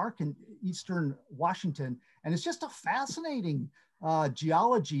State Park in Eastern Washington. And it's just a fascinating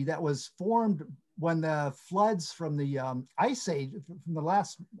geology that was formed when the floods from the ice age, from the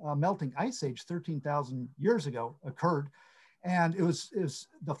last melting ice age 13,000 years ago occurred. And it was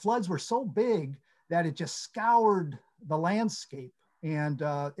the floods were so big that it just scoured the landscape. And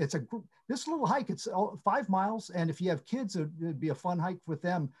this little hike, it's 5 miles. And if you have kids, it'd be a fun hike with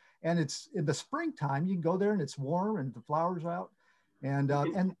them. And it's in the springtime, you can go there and it's warm and the flowers are out. And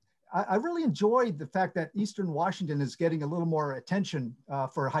I really enjoyed the fact that Eastern Washington is getting a little more attention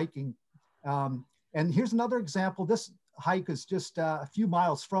for hiking. And here's another example. This hike is just a few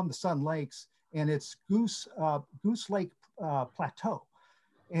miles from the Sun Lakes, and it's Goose Lake Plateau.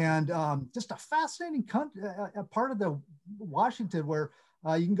 And just a fascinating part of the Washington where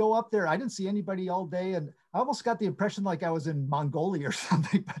you can go up there. I didn't see anybody all day, and I almost got the impression like I was in Mongolia or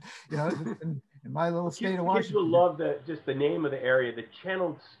something, but in my little state of Washington. Kids will love the name of the area, the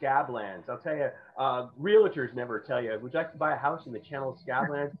Channeled Scablands. I'll tell you, realtors never tell you, would you like to buy a house in the Channeled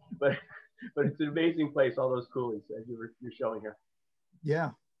Scablands? But it's an amazing place, all those coolies as you're showing here.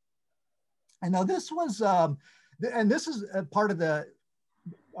 Yeah. And now this was, and this is a part of the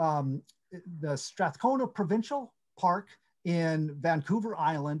Strathcona Provincial Park in Vancouver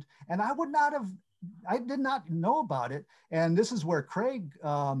Island. And I did not know about it. And this is where Craig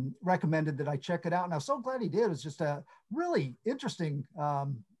recommended that I check it out. And I'm so glad he did. It was just a really interesting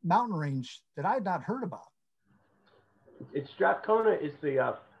mountain range that I had not heard about. Strathcona is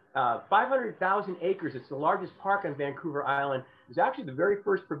the 500,000 acres. It's the largest park on Vancouver Island. It was actually the very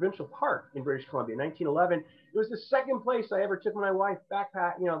first provincial park in British Columbia, 1911. It was the second place I ever took my wife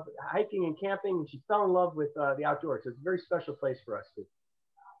hiking and camping, and she fell in love with the outdoors. So it's a very special place for us too.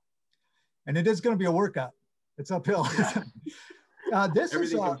 And it is going to be a workout. It's uphill. This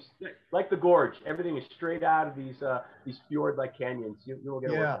is like the gorge. Everything is straight out of these fjord-like canyons. You will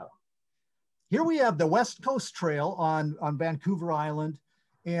get a workout. Here we have the West Coast Trail on Vancouver Island.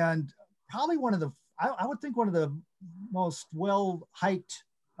 And probably I would think one of the most well-hiked,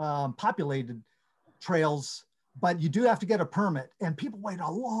 populated trails, but you do have to get a permit, and people wait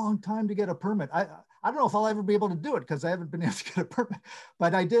a long time to get a permit. I don't know if I'll ever be able to do it because I haven't been able to get a permit,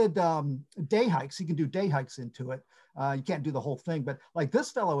 but I did day hikes. You can do day hikes into it. You can't do the whole thing, but like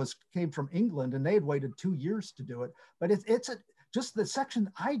this fellow came from England and they had waited 2 years to do it. But just the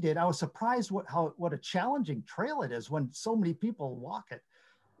section I did, I was surprised what a challenging trail it is when so many people walk it.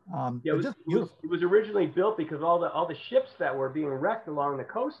 It was originally built because all the ships that were being wrecked along the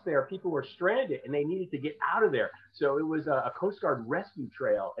coast there, people were stranded and they needed to get out of there. So it was a Coast Guard rescue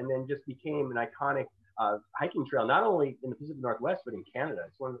trail, and then just became an iconic hiking trail, not only in the Pacific Northwest but in Canada.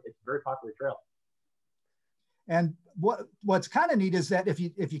 It's a very popular trail. And what's kind of neat is that if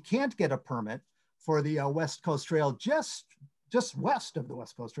you can't get a permit for the West Coast Trail, just west of the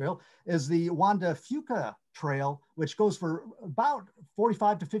West Coast Trail is the Wanda Fuca Trail, which goes for about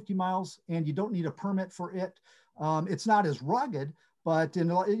 45 to 50 miles, and you don't need a permit for it. It's not as rugged, but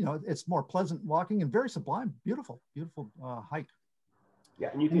it's more pleasant walking and very sublime, beautiful hike. Yeah,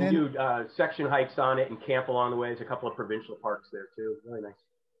 and you can do section hikes on it and camp along the way. There's a couple of provincial parks there too. Really nice.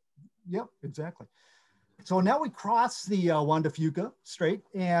 Yep, exactly. So now we cross the Wanda Fuca Strait,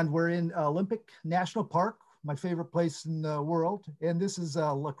 and we're in Olympic National Park, my favorite place in the world. And this is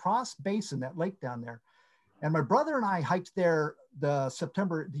La Crosse Basin, that lake down there. And my brother and I hiked there last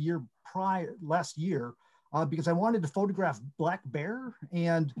year, because I wanted to photograph black bear.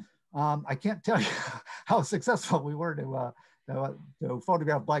 And I can't tell you how successful we were to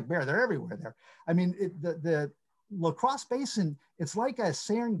photograph black bear. They're everywhere there. I mean, the La Crosse Basin, it's like a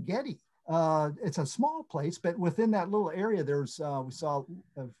Serengeti. It's a small place, but within that little area, there's we saw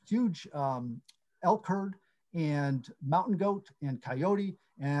a huge elk herd and mountain goat and coyote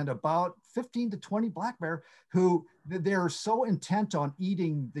and about 15 to 20 black bear who they're so intent on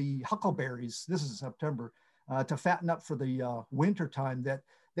eating the huckleberries. This is September to fatten up for the winter time that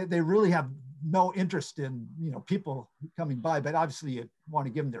they really have no interest in, you know, people coming by, but obviously you want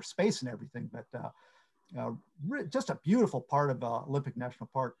to give them their space and everything. But just a beautiful part of Olympic National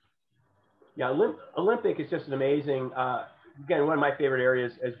Park. Yeah, Olympic is just an amazing, again, one of my favorite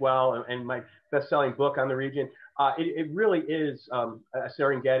areas as well, and my best-selling book on the region. It really is a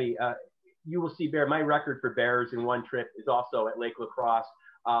Serengeti. You will see bear. My record for bears in one trip is also at Lake La Crosse.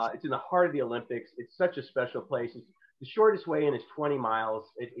 It's in the heart of the Olympics. It's such a special place. The shortest way in is 20 miles.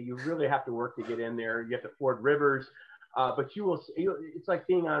 You really have to work to get in there. You have to ford rivers, but it's like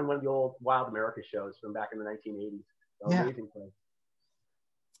being on one of the old Wild America shows from back in the 1980s. Amazing place.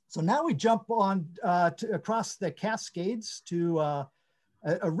 So now we jump on across the Cascades to a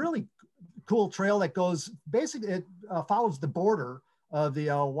really cool trail that goes, basically it follows the border of the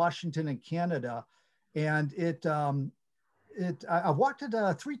Washington and Canada. And I walked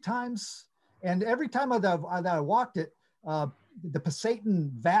it 3 times. And every time that I walked it, the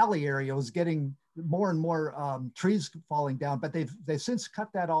Pasayten Valley area was getting more and more trees falling down, but they've since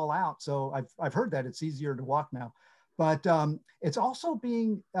cut that all out. So I've heard that it's easier to walk now. But it's also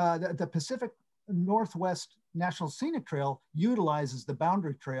being, the Pacific Northwest National Scenic Trail utilizes the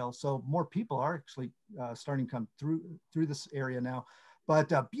boundary trail. So more people are actually starting to come through this area now.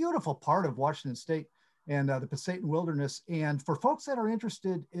 But a beautiful part of Washington State and the Pasayten Wilderness. And for folks that are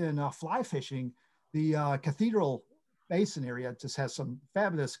interested in fly fishing, the Cathedral Basin area just has some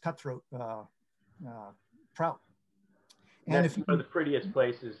fabulous cutthroat trout. And that's one of the prettiest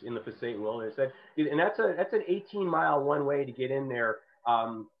places in the Pasayten Wilderness. And that's an 18-mile one way to get in there.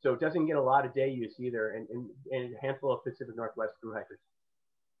 So it doesn't get a lot of day use either, and a handful of Pacific Northwest through hikers.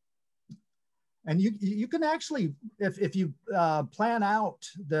 And you can actually, if you plan out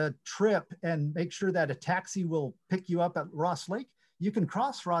the trip and make sure that a taxi will pick you up at Ross Lake, you can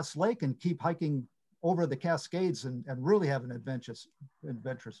cross Ross Lake and keep hiking over the Cascades and really have an adventurous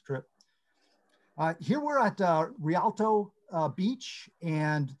trip. Here we're at Rialto Beach,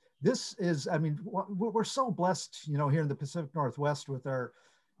 and this is, I mean, we're so blessed, you know, here in the Pacific Northwest with our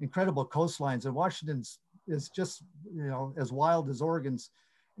incredible coastlines, and Washington's is just, you know, as wild as Oregon's.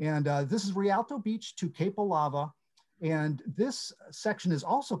 And this is Rialto Beach to Cape Lava. And this section is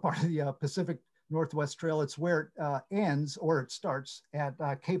also part of the Pacific Northwest Trail. It's where it ends, or it starts at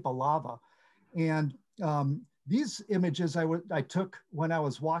Cape Lava. And these images I took when I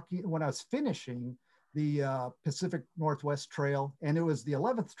was finishing the Pacific Northwest Trail, and it was the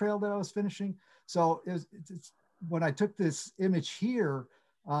 11th trail that I was finishing. So it's when I took this image here,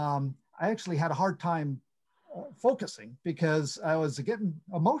 I actually had a hard time focusing because I was getting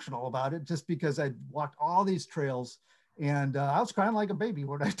emotional about it, just because I'd walked all these trails, and I was crying like a baby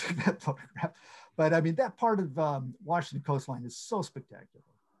when I took that photograph. But I mean, that part of Washington coastline is so spectacular.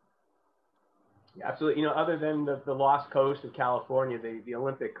 Yeah, absolutely. You know, other than the lost coast of California, the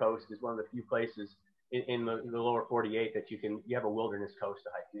Olympic coast is one of the few places in the lower 48 that you have a wilderness coast to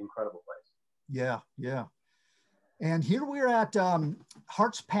hike. It's an incredible place. Yeah, yeah. And here we're at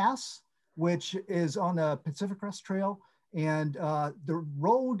Hart's Pass, which is on the Pacific Crest Trail. And the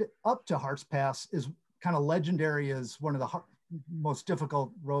road up to Hart's Pass is kind of legendary as one of the most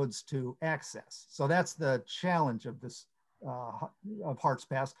difficult roads to access. So that's the challenge of this of Hart's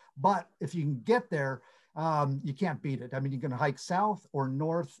Pass. But if you can get there, you can't beat it. I mean, you can hike south or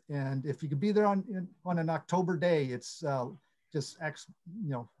north, and if you could be there on an October day, it's just, you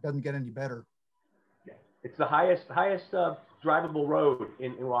know, doesn't get any better. Yeah. It's the highest drivable road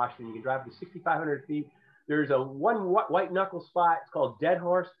in Washington. You can drive to 6,500 feet. There's one white knuckle spot. It's called Dead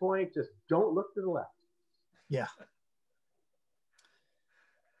Horse Point. Just don't look to the left. Yeah.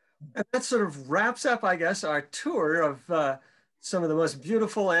 And that sort of wraps up, I guess, our tour of some of the most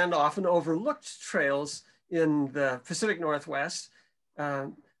beautiful and often overlooked trails in the Pacific Northwest.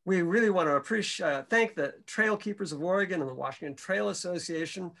 We really want to thank the Trail Keepers of Oregon and the Washington Trail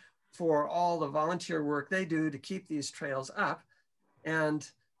Association for all the volunteer work they do to keep these trails up. And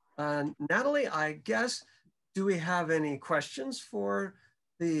Natalie, I guess, do we have any questions for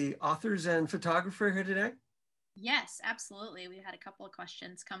the authors and photographer here today? Yes, absolutely. We had a couple of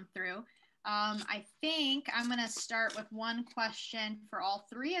questions come through. I think I'm going to start with one question for all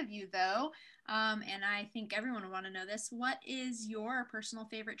three of you, though. And I think everyone would want to know this. What is your personal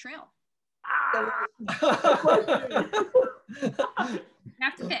favorite trail? You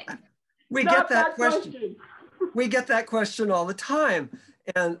have to pick. We get that question. We get that question all the time.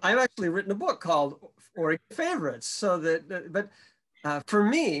 And I've actually written a book called Oregon Favorites. So but for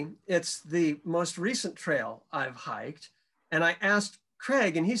me, it's the most recent trail I've hiked. And I asked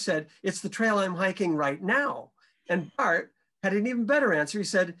Craig, and he said, it's the trail I'm hiking right now. And Bart had an even better answer. He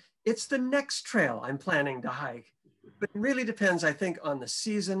said, it's the next trail I'm planning to hike. But it really depends, I think, on the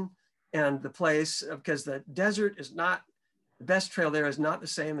season and the place, because the desert is not, the best trail there is not the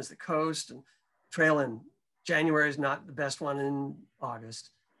same as the coast, and trail in January is not the best one in August.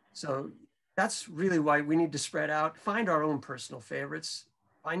 So that's really why we need to spread out, find our own personal favorites,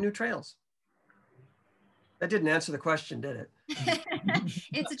 find new trails. That didn't answer the question, did it?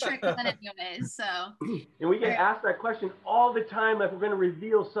 It's a trick one anyways, so. And we get asked that question all the time, like we're going to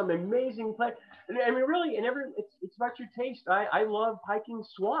reveal some amazing place. I mean, really, and it's about your taste. I love hiking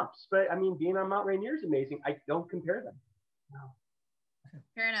swamps, but I mean, being on Mount Rainier is amazing. I don't compare them. No.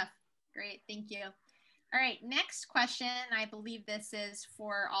 Fair enough. Great, thank you. All right, next question. I believe this is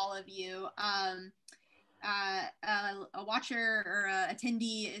for all of you. A watcher or a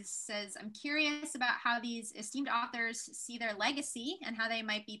attendee says, I'm curious about how these esteemed authors see their legacy and how they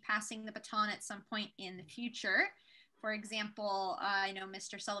might be passing the baton at some point in the future. For example, I know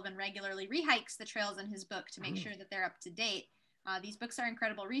Mr. Sullivan regularly rehikes the trails in his book to make sure that they're up to date. These books are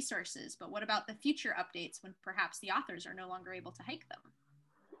incredible resources, but what about the future updates when perhaps the authors are no longer able to hike them?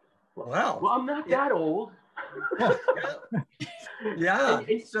 Well, I'm not that old. Yeah.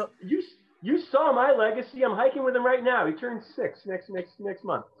 So you saw my legacy. I'm hiking with him right now. He turns 6 next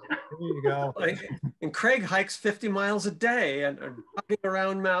month. There you go. And Craig hikes 50 miles a day and hiking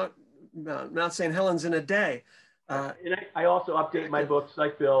around Mount St. Helens in a day. And I also update my books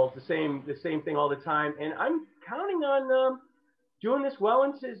like Bill, the same thing all the time. And I'm counting on doing this well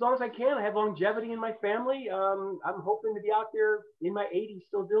as long as I can. I have longevity in my family. I'm hoping to be out there in my 80s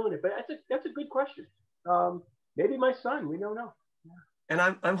still doing it. But that's a good question. Maybe my son. We don't know. Yeah. And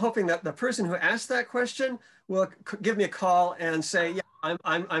I'm hoping that the person who asked that question will give me a call and say, yeah,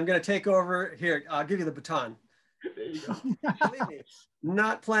 I'm going to take over here. I'll give you the baton. There you go. Believe me,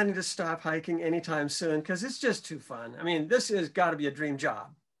 not planning to stop hiking anytime soon because it's just too fun. I mean, this has got to be a dream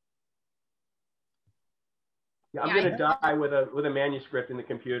job. Yeah, I'm going to die with a manuscript in the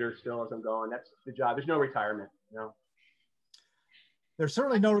computer still as I'm going. That's the job. There's no retirement. No. There's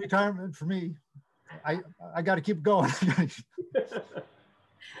certainly no retirement for me. I got to keep going.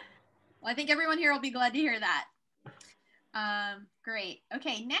 Well, I think everyone here will be glad to hear that. Great.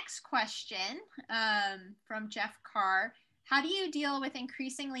 Okay, next question from Jeff Carr. How do you deal with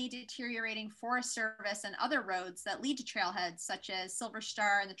increasingly deteriorating Forest Service and other roads that lead to trailheads, such as Silver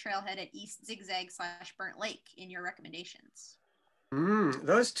Star and the trailhead at East Zigzag/Burnt Lake in your recommendations?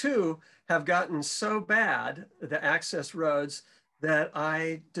 Those two have gotten so bad, the access roads, that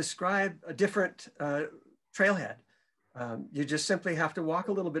I describe a different trailhead. You just simply have to walk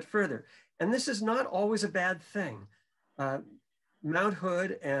a little bit further. And this is not always a bad thing. Mount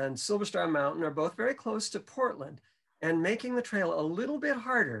Hood and Silver Star Mountain are both very close to Portland, and making the trail a little bit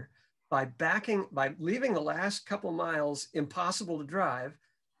harder by leaving the last couple miles impossible to drive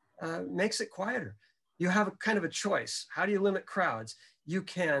makes it quieter. You have a kind of a choice. How do you limit crowds? You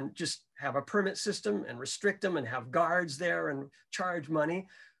can just have a permit system and restrict them and have guards there and charge money,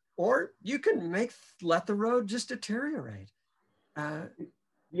 or you can let the road just deteriorate.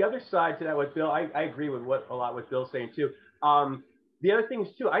 The other side to that with Bill, I agree with a lot with Bill's saying too. The other thing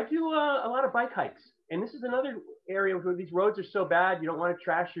is too, I do a lot of bike hikes, and this is another area where these roads are so bad, you don't want to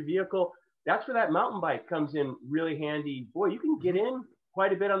trash your vehicle. That's where that mountain bike comes in really handy. Boy, you can get in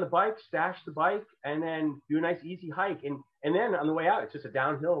quite a bit on the bike, stash the bike, and then do a nice easy hike. And then on the way out, it's just a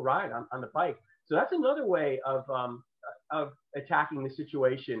downhill ride on the bike. So that's another way of attacking the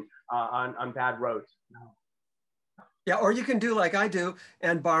situation on bad roads. Yeah, or you can do like I do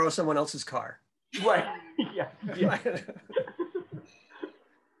and borrow someone else's car. Right. Yeah.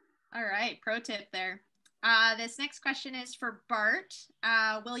 All right, pro tip there. This next question is for Bart.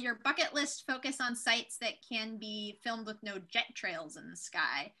 Will your bucket list focus on sites that can be filmed with no jet trails in the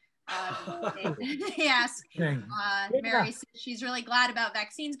sky? He asked. Mary says she's really glad about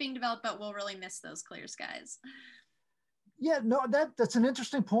vaccines being developed, but we'll really miss those clear skies. Yeah, no, that's an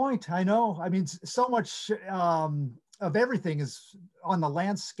interesting point. I know. I mean, so much of everything is on the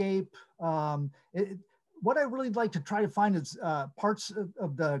landscape. What I really like to try to find is parts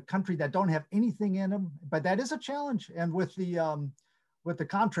of the country that don't have anything in them, but that is a challenge. And with the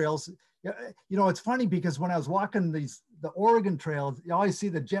contrails, Yeah, you know, it's funny because when I was walking the Oregon trails, you always see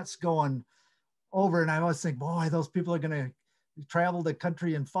the jets going over, and I always think, boy, those people are going to travel the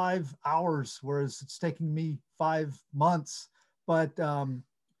country in 5 hours, whereas it's taking me 5 months. But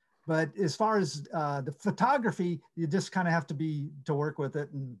as far as the photography, you just kind of have to work with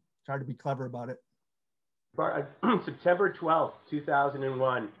it and try to be clever about it. September 12th,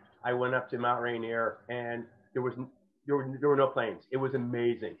 2001, I went up to Mount Rainier, and there were no planes. It was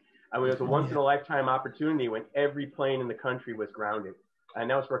amazing. I mean, it was a once in a lifetime opportunity when every plane in the country was grounded. And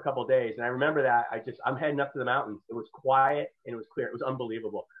that was for a couple of days. And I remember that I'm heading up to the mountains. It was quiet and it was clear. It was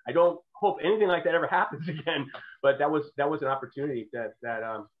unbelievable. I don't hope anything like that ever happens again, but that was an opportunity that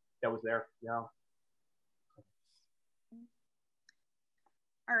was there. Yeah.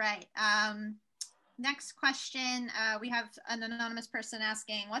 All right. Next question. We have an anonymous person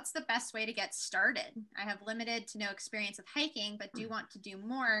asking, what's the best way to get started? I have limited to no experience with hiking, but do want to do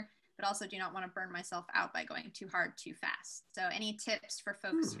more, but also do not want to burn myself out by going too hard too fast. So any tips for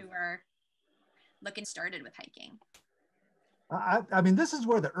folks who are looking started with hiking? I mean, this is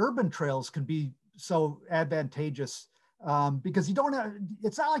where the urban trails can be so advantageous because you don't have,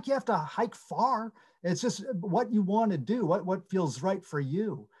 it's not like you have to hike far. It's just what you want to do, what feels right for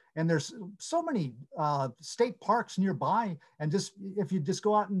you. And there's so many state parks nearby. And just if you just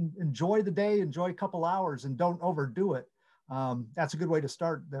go out and enjoy the day, enjoy a couple hours and don't overdo it, that's a good way to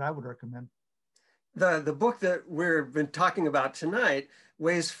start that I would recommend. The book that we've been talking about tonight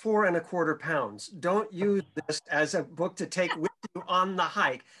weighs 4¼ pounds. Don't use this as a book to take with you on the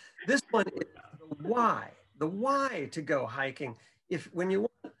hike. This one is the why to go hiking. When you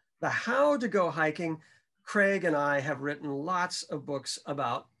want the how to go hiking, Craig and I have written lots of books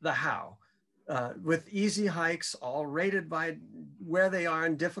about the how, with easy hikes, all rated by where they are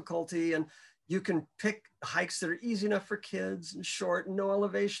in difficulty. And you can pick hikes that are easy enough for kids and short, no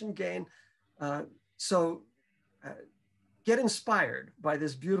elevation gain. So get inspired by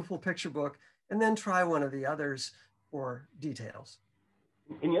this beautiful picture book and then try one of the others for details.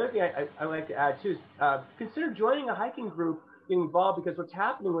 And the other thing I like to add too is consider joining a hiking group, getting involved, because what's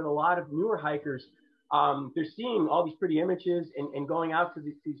happening with a lot of newer hikers, they're seeing all these pretty images and going out to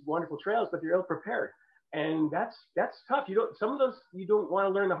these wonderful trails, but they're ill prepared. And that's tough. Some of those you don't want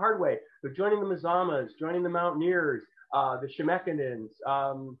to learn the hard way. But joining the Mazamas, joining the Mountaineers, the Shemekinans,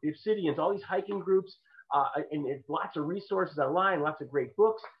 the Obsidians, all these hiking groups, and lots of resources online, lots of great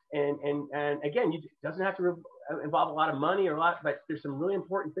books. And again, it doesn't have to involve a lot of money but there's some really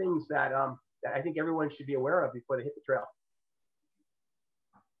important things that I think everyone should be aware of before they hit the trail.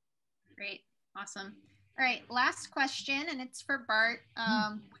 Great. Awesome. All right, last question, and it's for Bart.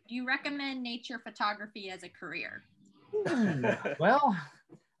 Would you recommend nature photography as a career? Well,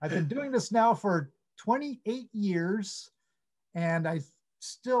 I've been doing this now for 28 years, and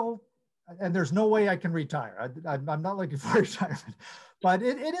and there's no way I can retire. I'm not looking for retirement, but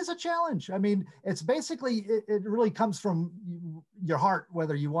it is a challenge. I mean, it's basically, it really comes from your heart,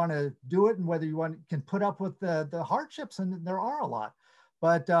 whether you want to do it and whether you can put up with the hardships, and there are a lot.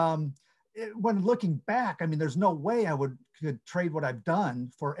 But when looking back, I mean, there's no way I could trade what I've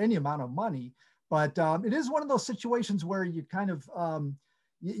done for any amount of money. But it is one of those situations where you kind of,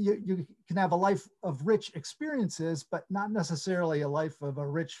 you can have a life of rich experiences, but not necessarily a life of a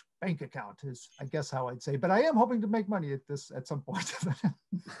rich bank account is, I guess, how I'd say. But I am hoping to make money at this at some point.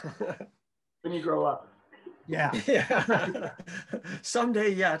 When you grow up. Yeah. Yeah. Someday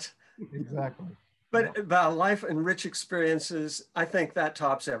yet. Exactly. But about life and rich experiences, I think that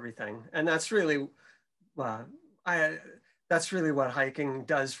tops everything. And that's really, that's really what hiking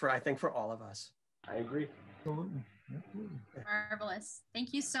does for all of us. I agree. Absolutely. Marvelous.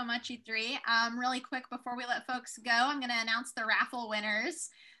 Thank you so much, you three. Really quick before we let folks go, I'm going to announce the raffle winners.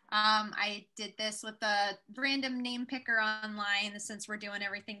 I did this with a random name picker online since we're doing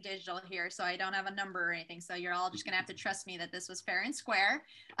everything digital here, so I don't have a number or anything. So you're all just going to have to trust me that this was fair and square.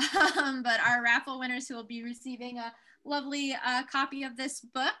 But our raffle winners who will be receiving a lovely copy of this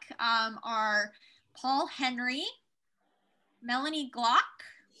book are Paul Henry, Melanie Glock,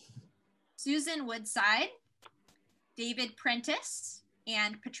 Susan Woodside, David Prentice,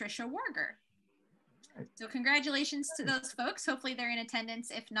 and Patricia Warger. So congratulations to those folks. Hopefully they're in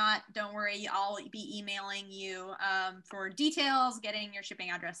attendance. If not, don't worry. I'll be emailing you for details, getting your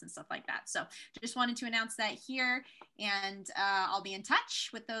shipping address and stuff like that. So just wanted to announce that here, and I'll be in touch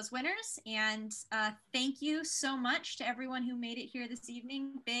with those winners. And thank you so much to everyone who made it here this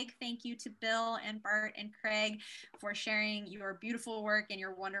evening. Big thank you to Bill and Bart and Craig for sharing your beautiful work and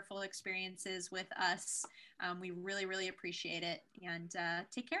your wonderful experiences with us. We really, really appreciate it. And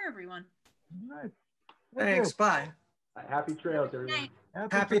take care, everyone. All right. Thanks. Bye. Happy trails, everyone.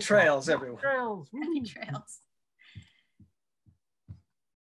 Happy trails, everyone. Trails. Happy trails.